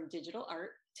experiences from digital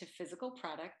art to physical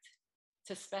product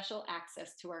to special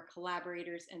access to our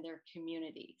collaborators and their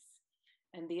communities,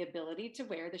 and the ability to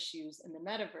wear the shoes in the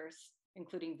metaverse,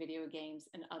 including video games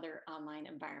and other online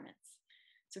environments.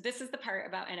 So this is the part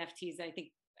about NFTs that I think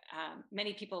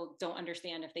many people don't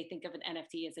understand if they think of an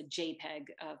NFT as a JPEG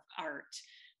of art,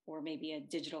 or maybe a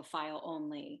digital file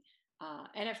only.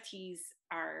 NFTs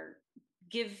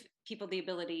give people the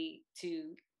ability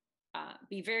to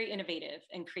be very innovative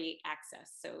and create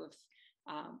access. So if,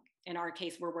 in our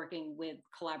case, we're working with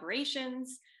collaborations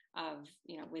of,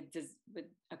 with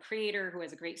a creator who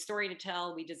has a great story to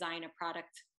tell, we design a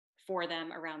product for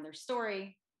them around their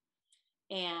story.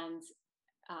 And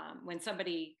when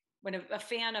a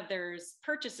fan of theirs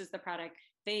purchases the product,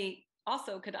 they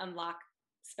also could unlock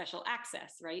special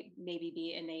access, right? Maybe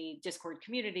be in a Discord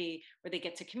community where they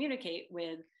get to communicate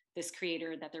with this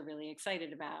creator that they're really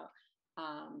excited about.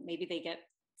 Maybe they get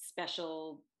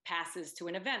special passes to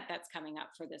an event that's coming up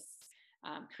for this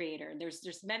creator.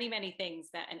 There's many, many things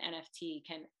that an NFT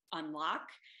can unlock.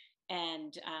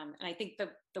 And I think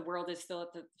the world is still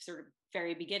at the sort of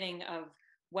very beginning of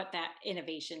what that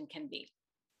innovation can be.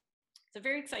 It's a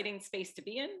very exciting space to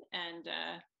be in. And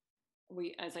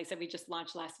as I said, we just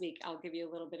launched last week. I'll give you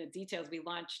a little bit of details. We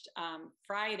launched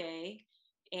Friday,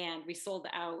 and we sold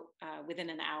out within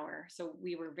an hour. So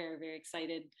we were very, very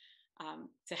excited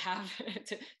to have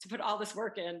to put all this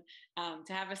work in,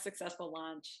 to have a successful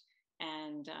launch.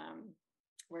 And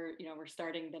we're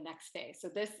starting the next day. So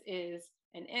this is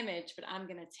an image, but I'm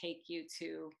going to take you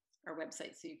to our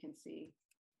website so you can see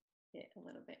it a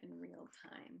little bit in real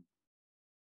time.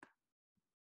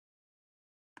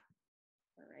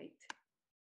 All right.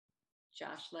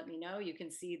 Josh, let me know. You can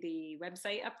see the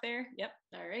website up there. Yep.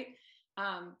 All right.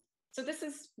 So this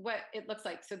is what it looks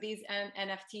like. So these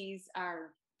NFTs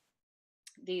are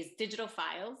these digital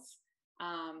files.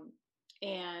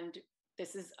 And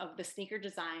this is of the sneaker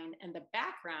design, and the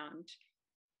background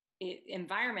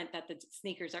environment that the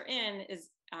sneakers are in is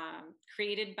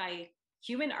created by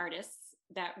human artists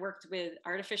that worked with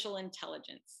artificial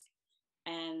intelligence.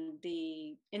 And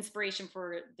the inspiration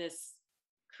for this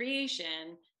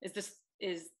creation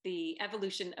is the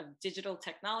evolution of digital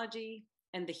technology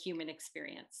and the human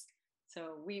experience.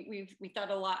 So we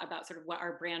thought a lot about sort of what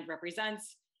our brand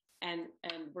represents. and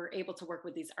we're able to work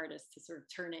with these artists to sort of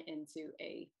turn it into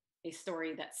a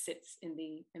story that sits in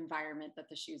the environment that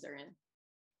the shoes are in.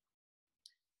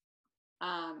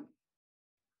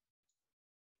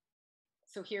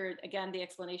 So here again, the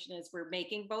explanation is we're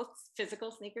making both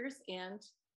physical sneakers and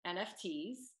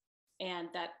NFTs, and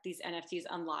that these NFTs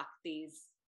unlock these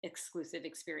exclusive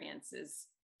experiences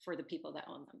for the people that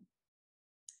own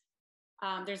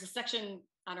them. There's a section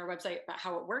on our website about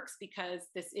how it works, because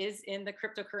this is in the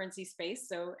cryptocurrency space.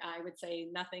 So I would say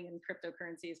nothing in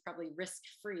cryptocurrency is probably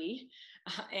risk-free.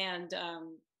 And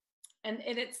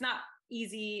it's not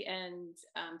easy and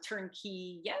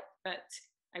turnkey yet, but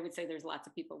I would say there's lots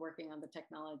of people working on the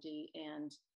technology,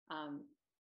 and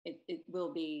it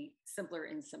will be simpler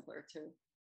and simpler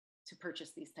to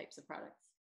purchase these types of products.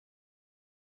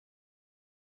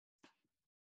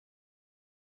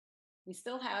 We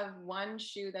still have one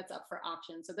shoe that's up for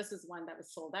auction. So this is one that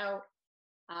was sold out,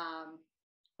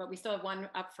 but we still have one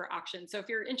up for auction. So if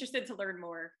you're interested to learn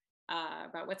more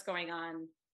about what's going on,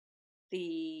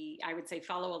 I would say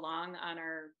follow along on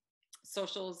our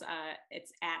socials.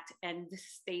 It's at End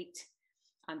State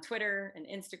on Twitter and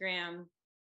Instagram,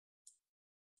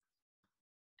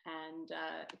 and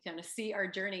kind of see our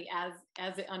journey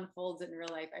as it unfolds in real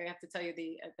life. I have to tell you,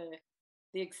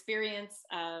 the experience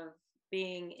of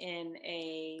being in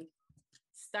a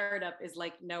startup is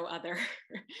like no other.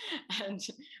 And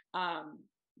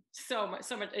so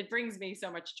much, it brings me so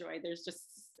much joy. There's just,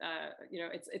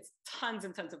 it's tons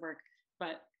and tons of work,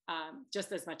 but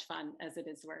just as much fun as it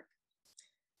is work.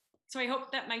 So I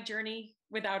hope that my journey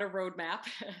without a roadmap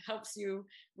helps you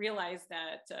realize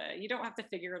that you don't have to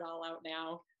figure it all out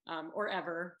now or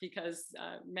ever, because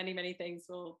many, many things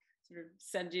will sort of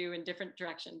send you in different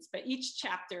directions, but each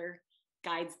chapter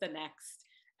guides the next.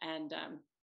 And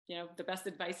the best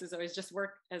advice is always just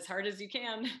work as hard as you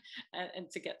can and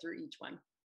to get through each one.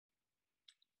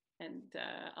 And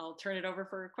I'll turn it over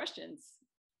for questions.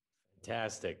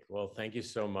 Fantastic. Well, thank you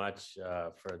so much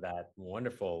for that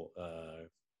wonderful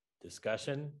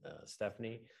discussion,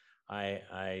 Stephanie.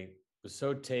 I was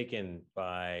so taken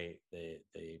by the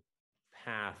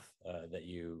path that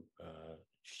you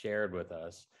shared with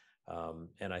us.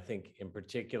 And I think in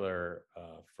particular,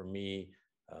 for me,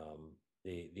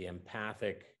 the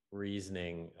empathic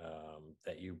reasoning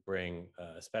that you bring,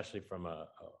 especially from a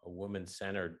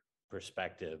woman-centered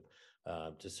perspective,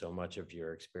 to so much of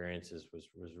your experiences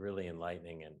was really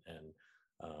enlightening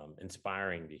and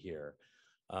inspiring to hear.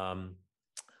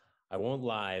 I won't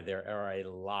lie, there are a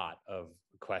lot of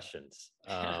questions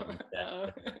that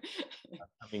are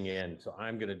coming in. So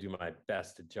I'm going to do my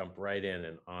best to jump right in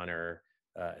and honor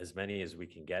as many as we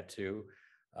can get to.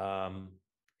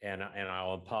 And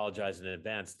I'll apologize in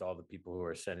advance to all the people who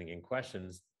are sending in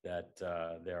questions that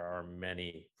there are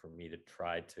many for me to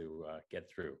try to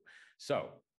get through. So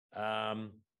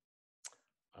I'm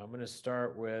going to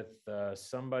start with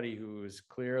somebody who's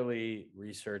clearly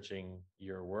researching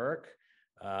your work.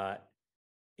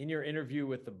 In your interview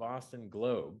with the Boston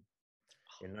Globe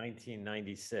in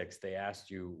 1996, they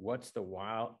asked you, what's the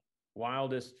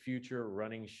wildest future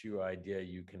running shoe idea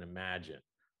you can imagine?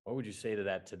 What would you say to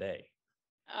that today?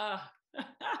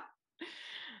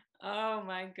 Oh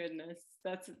my goodness,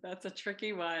 that's a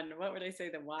tricky one. What would I say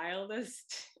the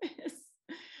wildest is?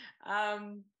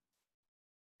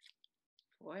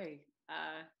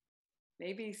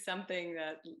 Maybe something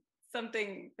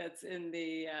that's in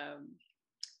the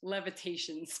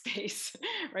levitation space,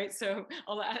 right? So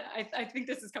I think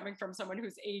this is coming from someone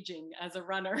who's aging as a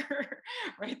runner,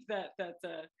 right? That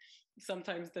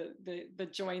sometimes the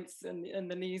joints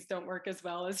and the knees don't work as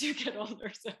well as you get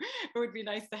older. So it would be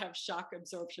nice to have shock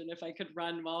absorption if I could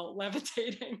run while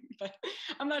levitating, but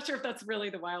I'm not sure if that's really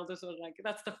the wildest one.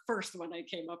 That's the first one I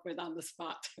came up with on the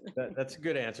spot. That's a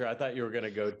good answer. I thought you were going to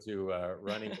go to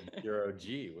running Zero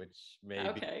G, which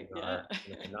may be in our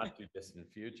not too distant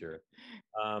future.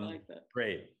 I like that.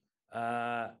 Great.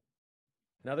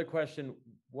 Another question,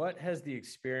 what has the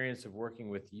experience of working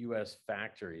with U.S.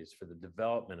 factories for the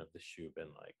development of the shoe been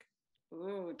like?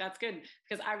 Ooh, that's good.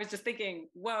 Because I was just thinking,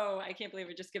 whoa, I can't believe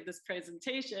I just give this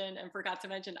presentation and forgot to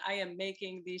mention I am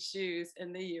making these shoes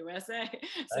in the USA.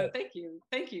 So thank you,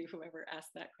 whoever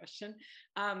asked that question.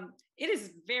 It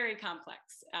is very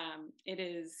complex. It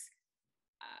is,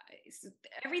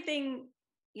 everything,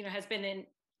 has been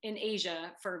in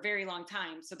Asia for a very long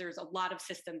time. So there's a lot of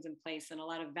systems in place and a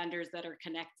lot of vendors that are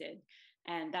connected,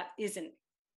 and that isn't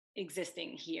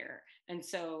existing here. And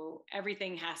so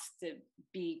everything has to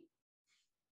be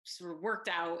sort of worked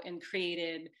out and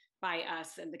created by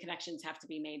us, and the connections have to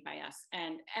be made by us.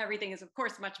 And everything is, of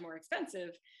course, much more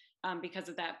expensive because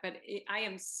of that. But I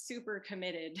am super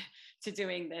committed to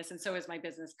doing this, and so is my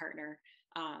business partner,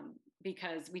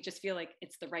 because we just feel like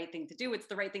it's the right thing to do. It's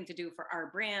the right thing to do for our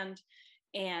brand.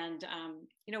 And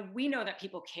we know that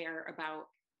people care about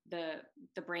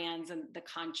the brands and the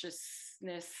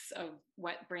consciousness of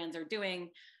what brands are doing.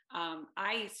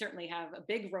 I certainly have a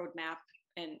big roadmap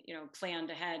and planned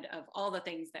ahead of all the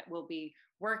things that we'll be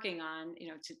working on,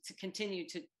 to continue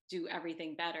to do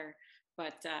everything better.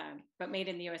 But made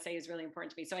in the USA is really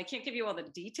important to me. So I can't give you all the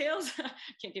details,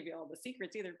 can't give you all the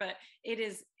secrets either, but it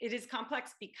is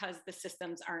complex because the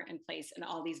systems aren't in place and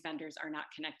all these vendors are not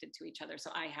connected to each other.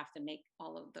 So I have to make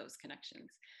all of those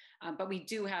connections. But we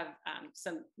do have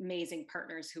some amazing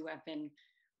partners who have been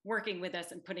working with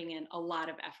us and putting in a lot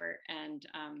of effort. And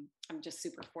I'm just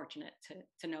super fortunate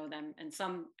to know them. And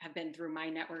some have been through my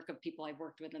network of people I've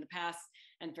worked with in the past,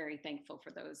 and very thankful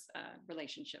for those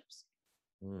relationships.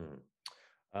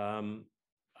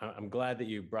 I'm glad that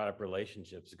you brought up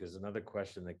relationships, because another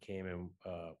question that came in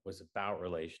was about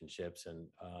relationships. And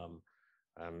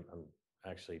I'm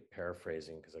actually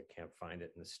paraphrasing because I can't find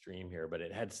it in the stream here, but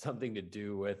it had something to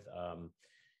do with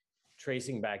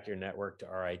tracing back your network to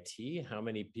RIT. How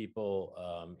many people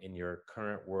in your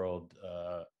current world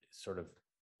sort of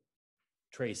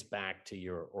trace back to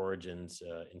your origins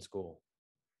in school?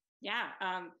 Yeah.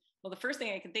 Well, the first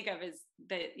thing I can think of is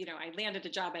that, I landed a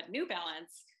job at New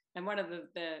Balance. And one of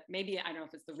the maybe, I don't know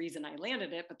if it's the reason I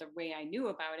landed it, but the way I knew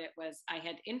about it was I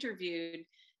had interviewed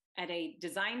at a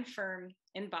design firm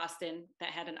in Boston that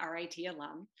had an RIT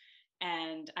alum.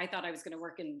 And I thought I was going to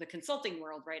work in the consulting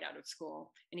world right out of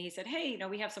school. And he said, hey,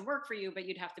 we have some work for you, but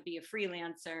you'd have to be a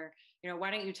freelancer.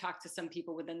 Why don't you talk to some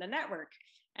people within the network?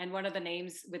 And one of the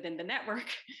names within the network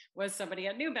was somebody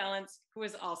at New Balance who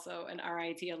was also an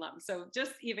RIT alum. So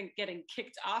just even getting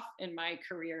kicked off in my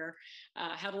career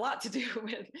had a lot to do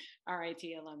with RIT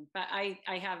alum. But I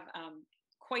have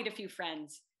quite a few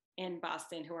friends in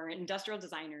Boston who are industrial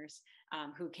designers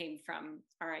who came from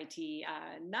RIT,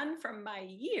 none from my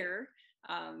year,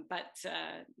 but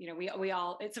we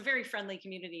all, it's a very friendly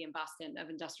community in Boston of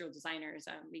industrial designers.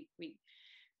 We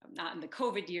not in the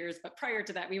COVID years, but prior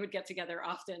to that, we would get together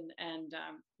often, and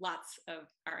lots of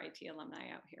RIT alumni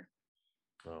out here.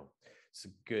 Oh, it's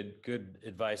good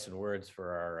advice and words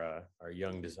for our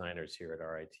young designers here at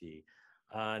RIT.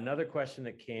 Another question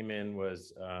that came in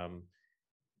was,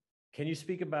 can you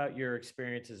speak about your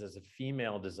experiences as a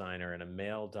female designer in a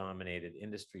male-dominated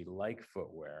industry like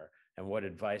footwear, and what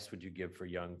advice would you give for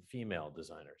young female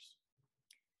designers?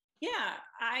 Yeah,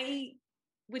 I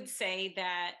would say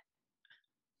that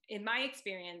in my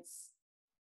experience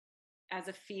as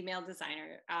a female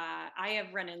designer, I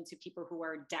have run into people who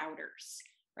are doubters,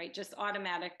 right? Just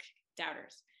automatic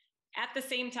doubters. At the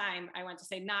same time, I want to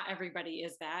say not everybody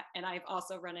is that. And I've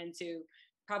also run into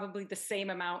probably the same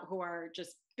amount who are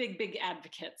just big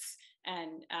advocates.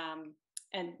 And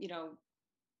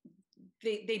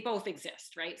they both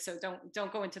exist, right? So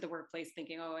don't go into the workplace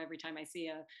thinking, oh, every time I see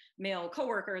a male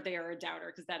coworker, they are a doubter,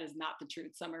 because that is not the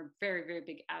truth. Some are very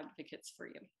big advocates for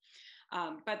you.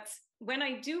 But when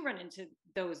I do run into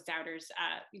those doubters,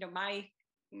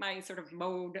 my sort of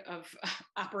mode of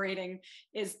operating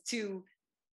is to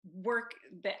work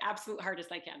the absolute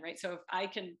hardest I can, right? So if I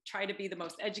can try to be the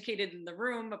most educated in the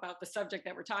room about the subject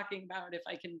that we're talking about, if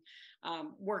I can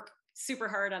work super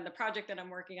hard on the project that I'm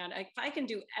working on, if I can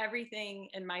do everything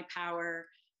in my power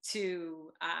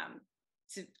to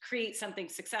create something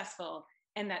successful,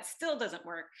 and that still doesn't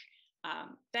work,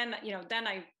 then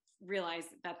I realize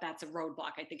that that's a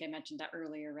roadblock. I think I mentioned that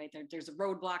earlier, right? There's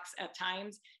roadblocks at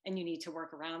times, and you need to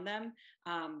work around them.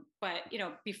 But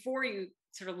before you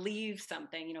sort of leave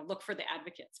something, look for the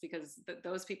advocates, because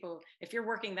those people, if you're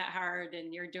working that hard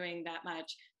and you're doing that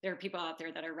much, there are people out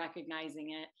there that are recognizing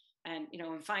it, and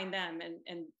find them,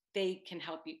 and they can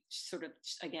help you sort of,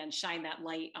 again, shine that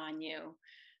light on you.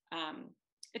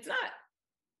 It's not,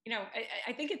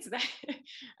 I think it's that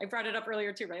I brought it up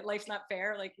earlier too, right? Life's not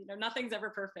fair. Like, nothing's ever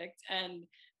perfect. And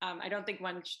I don't think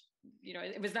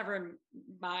it was never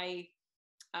my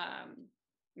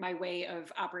way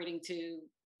of operating to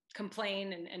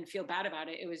complain and feel bad about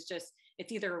it. It was just,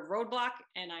 it's either a roadblock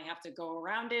and I have to go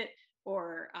around it,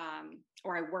 or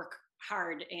I work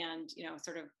hard and,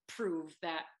 sort of prove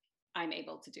that I'm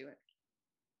able to do it.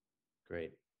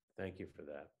 Great. Thank you for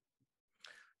that.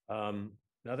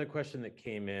 Another question that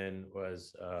came in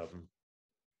was,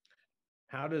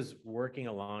 how does working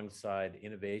alongside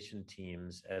innovation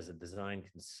teams as a design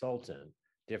consultant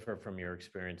differ from your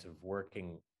experience of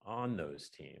working on those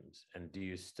teams? And do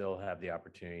you still have the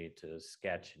opportunity to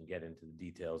sketch and get into the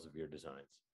details of your designs?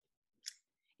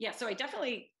 Yeah, so I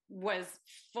definitely was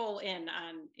full in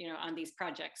on, on these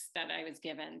projects that I was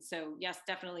given. So yes,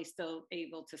 definitely still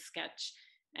able to sketch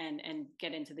and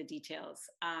get into the details.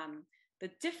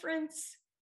 The difference,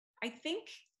 I think,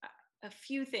 a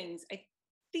few things. I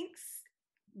think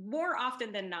more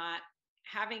often than not,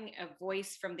 having a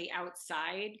voice from the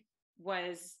outside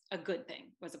was a good thing,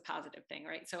 was a positive thing,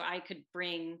 right? So I could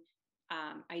bring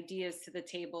ideas to the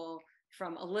table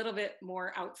from a little bit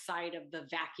more outside of the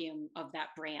vacuum of that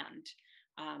brand.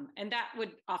 And that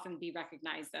would often be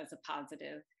recognized as a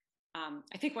positive.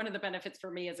 I think one of the benefits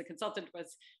for me as a consultant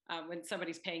was when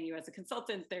somebody's paying you as a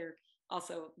consultant, they're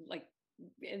also like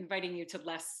inviting you to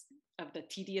less of the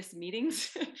tedious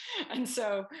meetings. And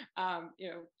so,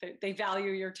 they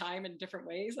value your time in different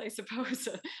ways, I suppose.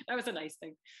 So that was a nice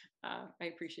thing. I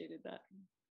appreciated that.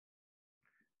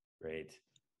 Great.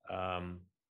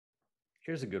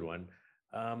 Here's a good one.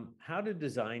 How do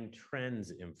design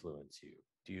trends influence you?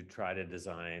 Do you try to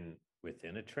design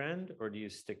within a trend, or do you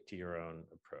stick to your own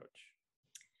approach?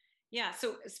 Yeah,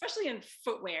 so especially in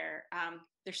footwear,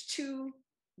 there's two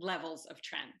levels of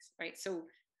trends, right? So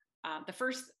the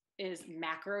first is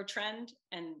macro trend,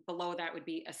 and below that would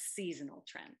be a seasonal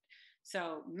trend.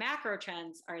 So macro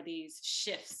trends are these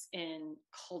shifts in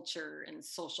culture and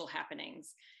social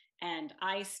happenings. And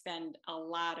I spend a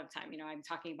lot of time, I'm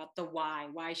talking about the why.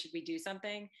 Why should we do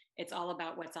something? It's all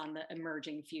about what's on the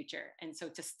emerging future. And so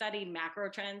to study macro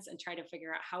trends and try to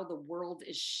figure out how the world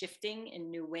is shifting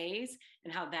in new ways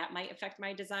and how that might affect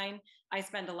my design, I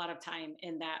spend a lot of time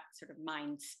in that sort of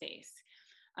mind space.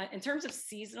 In terms of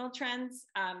seasonal trends,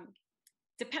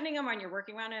 depending on when you're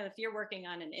working on it, if you're working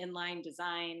on an inline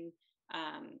design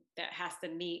that has to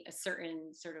meet a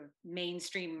certain sort of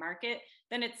mainstream market,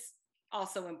 then it's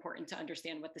also important to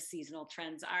understand what the seasonal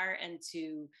trends are and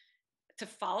to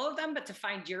follow them, but to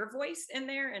find your voice in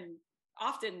there. And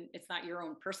often it's not your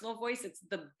own personal voice, it's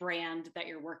the brand that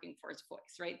you're working for's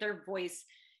voice, right? Their voice,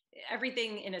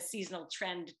 everything in a seasonal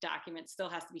trend document still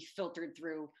has to be filtered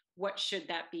through what should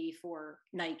that be for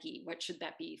Nike, what should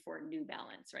that be for New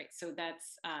Balance, right? So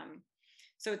that's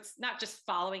so it's not just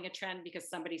following a trend because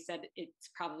somebody said it's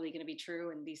probably going to be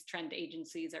true, and these trend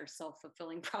agencies are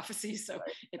self-fulfilling prophecies, so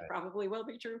it probably will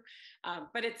be true.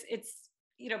 But it's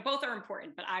both are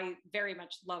important, but I very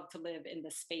much love to live in the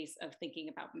space of thinking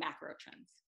about macro trends.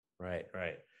 Right.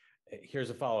 Here's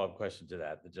a follow-up question to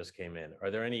that just came in. Are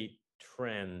there any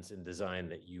trends in design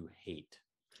that you hate?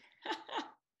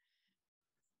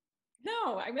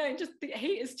 No, I mean,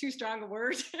 hate is too strong a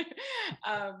word.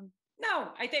 No,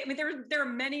 I mean, there are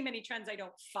many, many trends I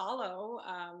don't follow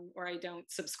or I don't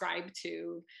subscribe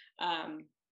to.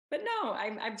 But no,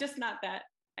 I'm just not that.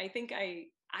 I think I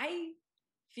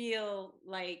feel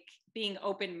like being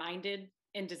open-minded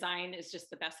in design is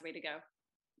just the best way to go.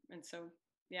 And so,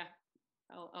 yeah,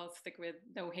 I'll stick with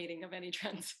no hating of any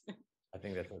trends. I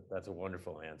think that's a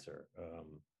wonderful answer.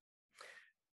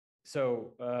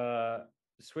 So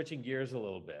switching gears a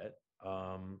little bit,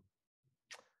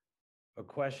 a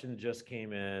question just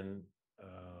came in.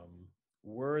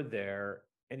 Were there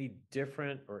any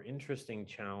different or interesting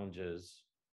challenges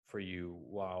for you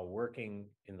while working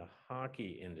in the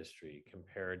hockey industry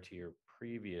compared to your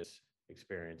previous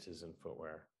experiences in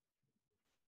footwear?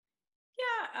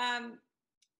 Yeah,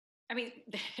 I mean,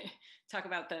 talk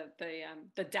about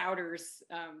the doubters.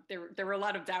 There were a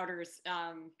lot of doubters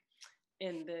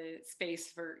in the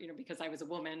space for because I was a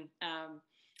woman,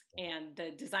 and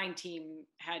the design team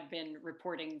had been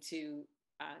reporting to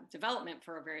development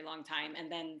for a very long time,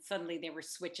 and then suddenly they were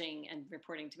switching and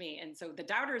reporting to me. And so the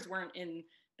doubters weren't in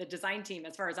the design team,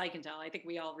 as far as I can tell. I think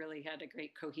we all really had a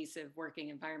great cohesive working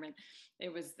environment.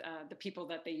 It was the people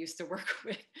that they used to work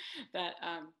with that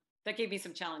gave me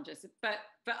some challenges. But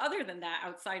other than that,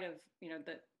 outside of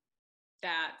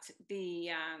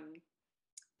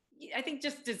I think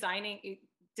just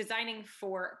designing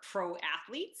for pro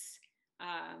athletes.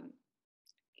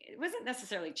 It wasn't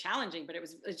necessarily challenging, but it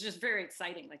was just very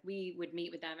exciting. Like we would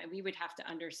meet with them and we would have to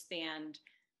understand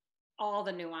all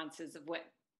the nuances of what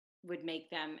would make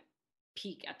them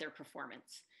peak at their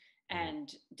performance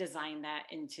and design that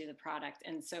into the product.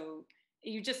 And so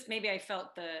maybe I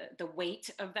felt the weight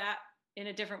of that in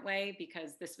a different way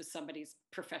because this was somebody's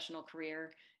professional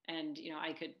career, and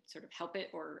I could sort of help it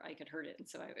or I could hurt it. And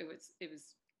so it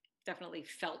was definitely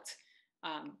felt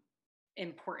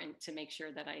important to make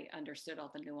sure that I understood all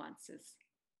the nuances.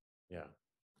 Yeah,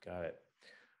 got it.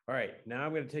 All right, now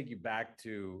I'm going to take you back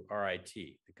to RIT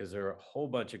because there are a whole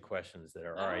bunch of questions that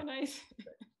are RIT. Nice.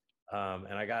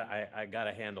 And I got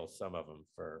to handle some of them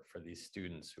for these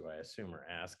students who I assume are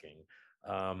asking.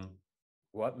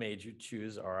 What made you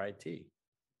choose RIT?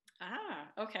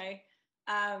 Okay.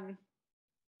 Um,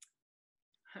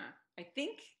 I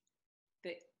think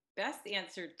the best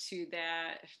answer to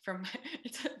that from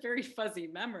it's a very fuzzy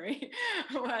memory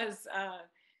was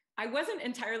I wasn't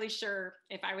entirely sure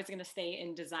if I was going to stay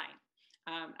in design.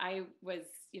 I was,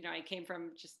 I came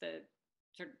from just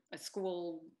sort of a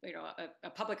school, a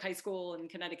public high school in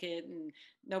Connecticut, and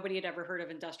nobody had ever heard of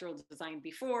industrial design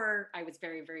before. I was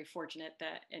very, very fortunate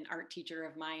that an art teacher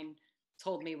of mine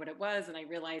told me what it was, and I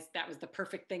realized that was the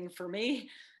perfect thing for me.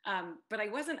 But I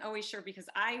wasn't always sure because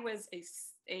I was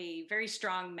a very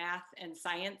strong math and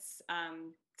science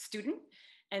student.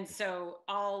 And so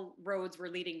all roads were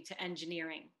leading to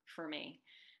engineering for me.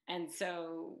 And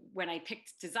so when I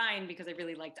picked design, because I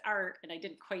really liked art and I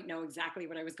didn't quite know exactly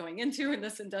what I was going into in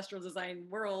this industrial design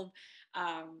world,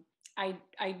 I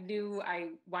knew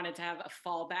I wanted to have a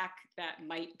fallback that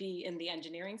might be in the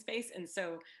engineering space. And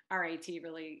so RIT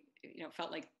really,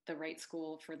 felt like the right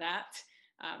school for that.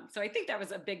 So I think that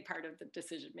was a big part of the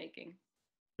decision making.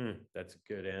 That's a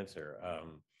good answer.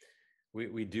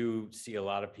 We do see a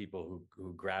lot of people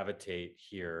who gravitate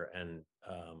here and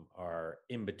are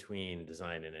in between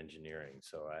design and engineering.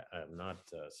 So I'm not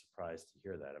surprised to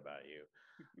hear that about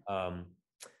you.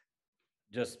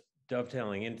 Just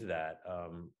dovetailing into that,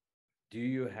 do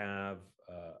you have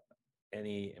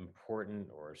any important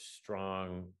or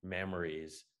strong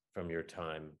memories from your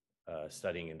time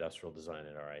studying industrial design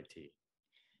at RIT?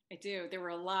 I do. There were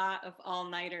a lot of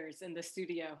all-nighters in the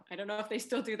studio. I don't know if they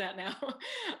still do that now.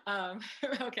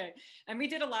 Okay. And we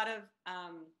did a lot of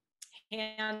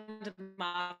hand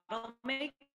model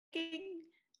making.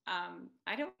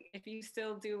 I don't, if you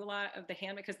still do a lot of the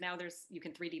hand, because now you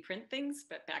can 3D print things,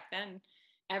 but back then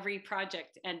every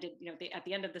project ended, at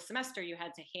the end of the semester, you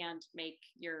had to hand make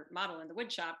your model in the wood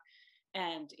shop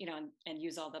and, and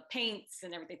use all the paints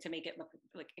and everything to make it look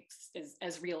like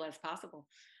as real as possible.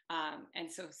 And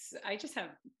so I just have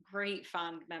great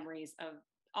fond memories of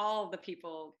all the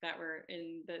people that were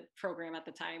in the program at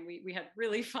the time. We had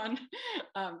really fun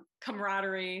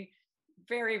camaraderie,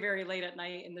 very, very late at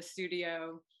night in the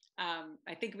studio.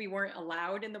 I think we weren't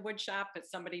allowed in the wood shop, but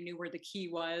somebody knew where the key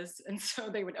was. And so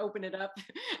they would open it up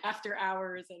after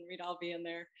hours and we'd all be in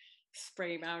there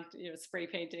spray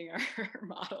painting our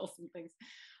models and things.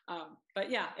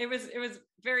 But yeah, it was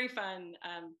very fun.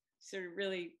 Sort of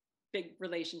really big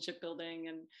relationship building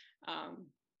and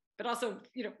but also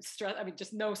stress. I mean,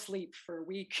 just no sleep for a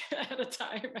week at a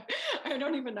time. I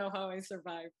don't even know how I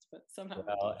survived, but somehow.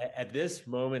 Well, at this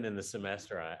moment in the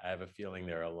semester, I have a feeling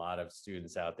there are a lot of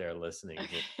students out there listening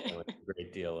with a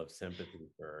great deal of sympathy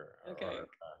for or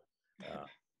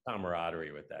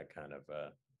camaraderie with that kind of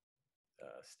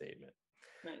statement.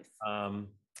 Nice.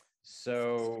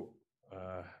 So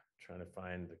trying to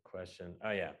find the question.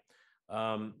 Oh yeah.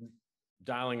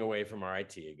 Dialing away from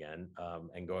RIT again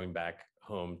and going back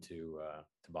home to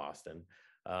Boston.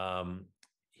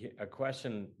 A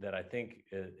question that I think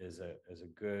is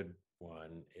a good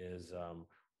one is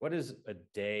what does a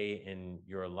day in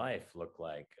your life look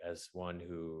like as one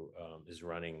who is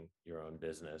running your own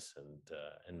business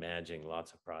and managing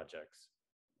lots of projects?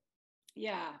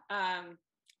 Yeah.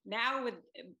 Now with,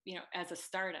 as a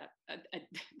startup,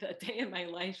 a day in my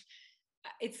life,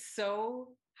 it's so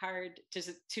hard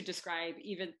to describe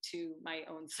even to my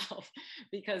own self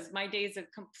because my days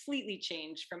have completely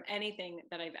changed from anything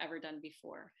that I've ever done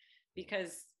before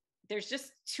because there's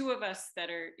just two of us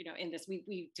that are, in this.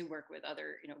 We do work with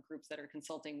other, groups that are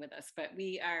consulting with us, but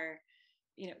we are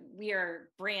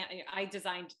brand. I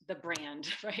designed the brand,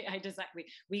 right?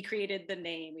 We created the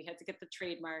name. We had to get the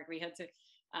trademark. We had to,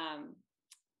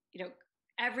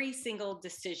 every single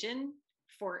decision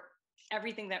for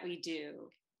everything that we do,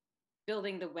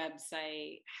 building the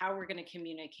website, how we're going to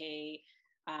communicate,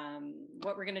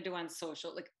 what we're going to do on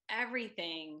social, like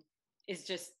everything is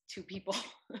just two people.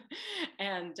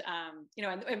 And,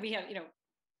 and we have,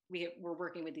 we're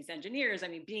working with these engineers. I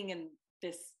mean, being in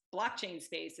this blockchain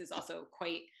space is also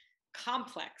quite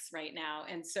complex right now.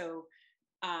 And so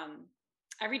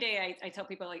every day I tell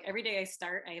people, like every day I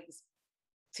start, I have this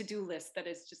to-do list that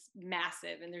is just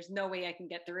massive and there's no way I can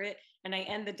get through it. And I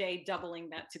end the day doubling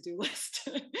that to-do list.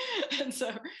 And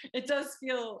so it does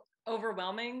feel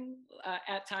overwhelming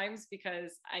at times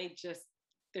because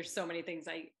there's so many things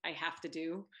I have to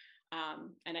do.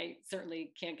 And I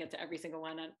certainly can't get to every single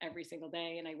one on every single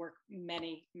day. And I work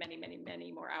many, many, many,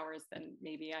 many more hours than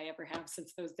maybe I ever have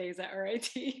since those days at RIT.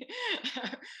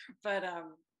 But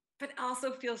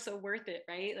also feels so worth it,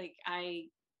 right? Like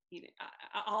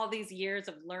all these years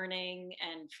of learning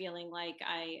and feeling like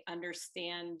I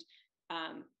understand,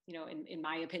 in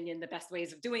my opinion, the best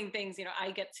ways of doing things,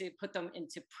 I get to put them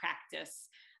into practice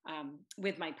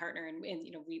with my partner, and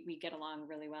we get along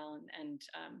really well, and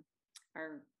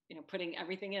are putting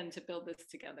everything in to build this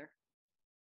together.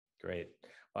 Great.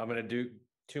 Well, I'm going to do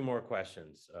two more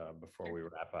questions before Sure. we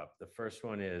wrap up. The first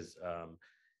one is,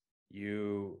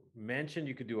 you mentioned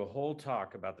you could do a whole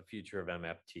talk about the future of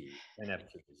NFTs.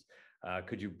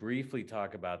 Could you briefly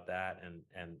talk about that,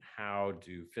 and how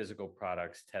do physical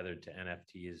products tethered to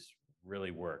NFTs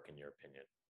really work, in your opinion?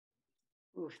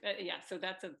 Oof, yeah, so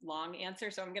that's a long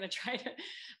answer. So I'm going to try to.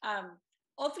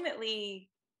 Ultimately,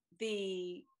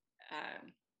 the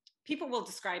people will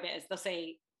describe it as, they'll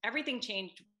say everything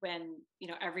changed when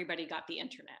everybody got the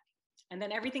internet, and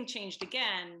then everything changed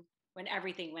again when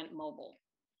everything went mobile.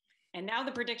 And now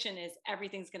the prediction is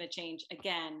everything's going to change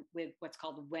again with what's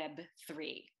called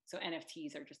Web3. So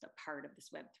NFTs are just a part of this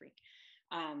Web3.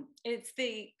 It's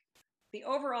the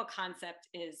overall concept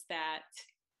is that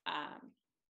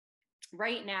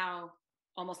right now,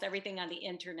 almost everything on the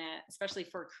internet, especially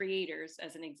for creators,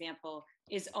 as an example,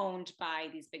 is owned by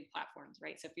these big platforms,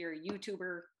 right? So if you're a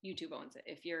YouTuber, YouTube owns it.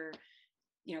 If you're,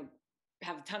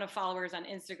 have a ton of followers on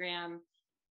Instagram,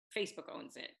 Facebook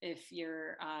owns it. If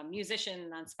you're a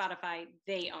musician on Spotify,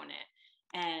 they own it.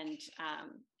 And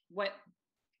what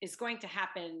is going to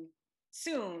happen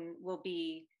soon will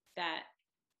be that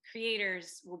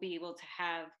creators will be able to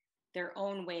have their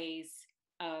own ways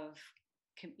of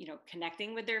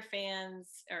connecting with their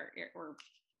fans, or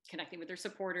connecting with their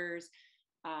supporters,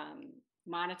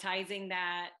 monetizing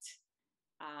that,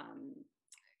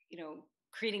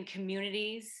 creating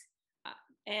communities,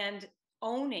 and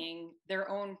owning their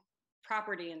own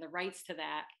property and the rights to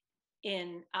that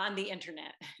on the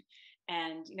internet.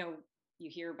 And you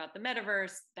hear about the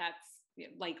metaverse. That's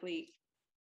likely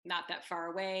not that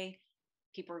far away.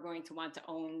 People are going to want to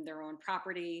own their own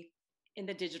property in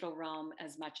the digital realm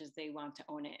as much as they want to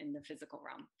own it in the physical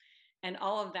realm. And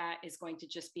all of that is going to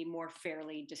just be more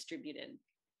fairly distributed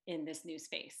in this new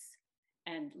space,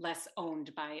 and less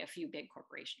owned by a few big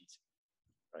corporations.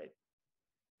 Right.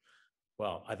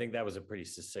 Well, I think that was a pretty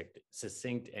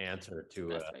succinct answer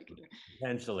to a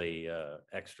potentially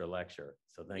extra lecture.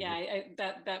 So thank you. Yeah,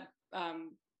 that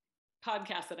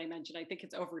podcast that I mentioned, I think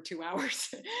it's over 2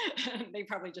 hours. They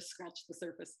probably just scratched the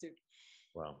surface too.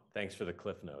 Well, thanks for the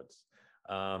cliff notes.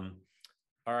 All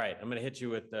right, I'm going to hit you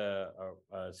with a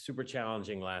super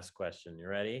challenging last question. You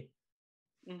ready?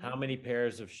 Mm-hmm. How many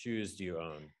pairs of shoes do you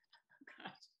own? Oh,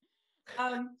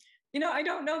 gosh. I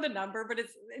don't know the number, but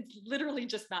it's literally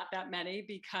just not that many,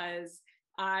 because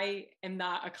I am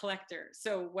not a collector.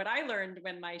 So what I learned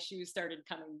when my shoes started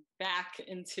coming back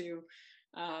into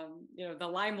the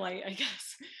limelight, I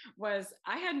guess, was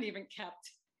I hadn't even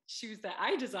kept shoes that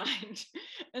I designed.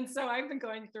 And so I've been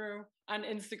going through on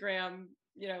Instagram,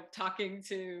 talking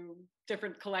to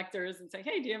different collectors and saying,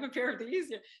 hey, do you have a pair of these?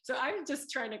 So I'm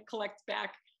just trying to collect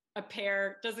back a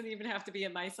pair. Doesn't even have to be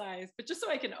in my size, but just so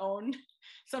I can own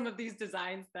some of these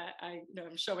designs that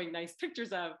I'm showing nice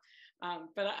pictures of.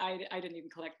 But I didn't even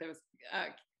collect those.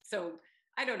 So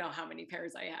I don't know how many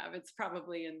pairs I have. It's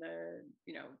probably in the,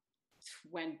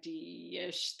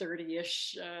 20-ish,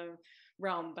 30-ish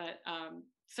realm, but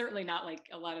certainly not like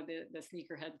a lot of the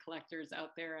sneakerhead collectors out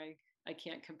there. I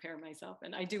can't compare myself,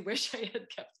 and I do wish I had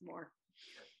kept more.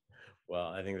 Well,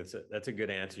 I think that's a good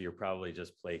answer. You're probably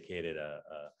just placated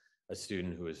a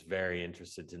student who is very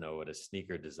interested to know what a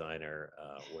sneaker designer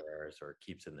wears or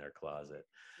keeps in their closet.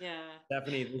 Yeah.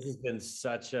 Stephanie, this has been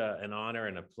such an honor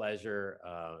and a pleasure.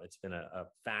 It's been a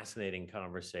fascinating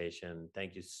conversation.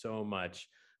 Thank you so much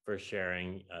for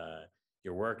sharing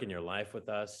your work and your life with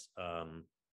us.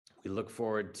 We look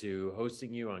forward to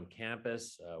hosting you on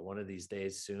campus one of these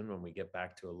days soon, when we get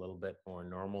back to a little bit more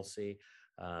normalcy,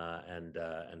 and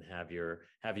have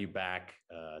you back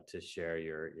to share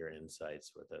your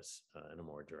insights with us in a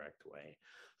more direct way.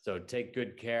 So take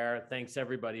good care. Thanks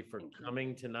everybody for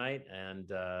coming tonight,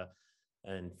 and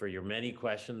for your many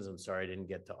questions. I'm sorry I didn't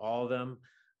get to all of them.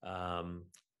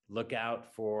 Look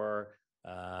out for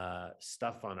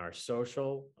stuff on our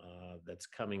social that's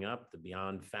coming up, the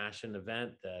Beyond Fashion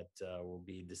event that will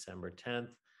be December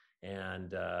 10th,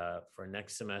 and for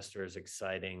next semester's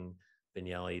exciting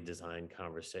Vignelli Design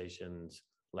Conversations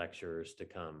lectures to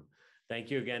come.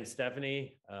 Thank you again,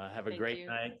 Stephanie. Have a great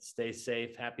night. Stay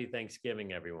safe. Happy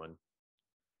Thanksgiving, everyone.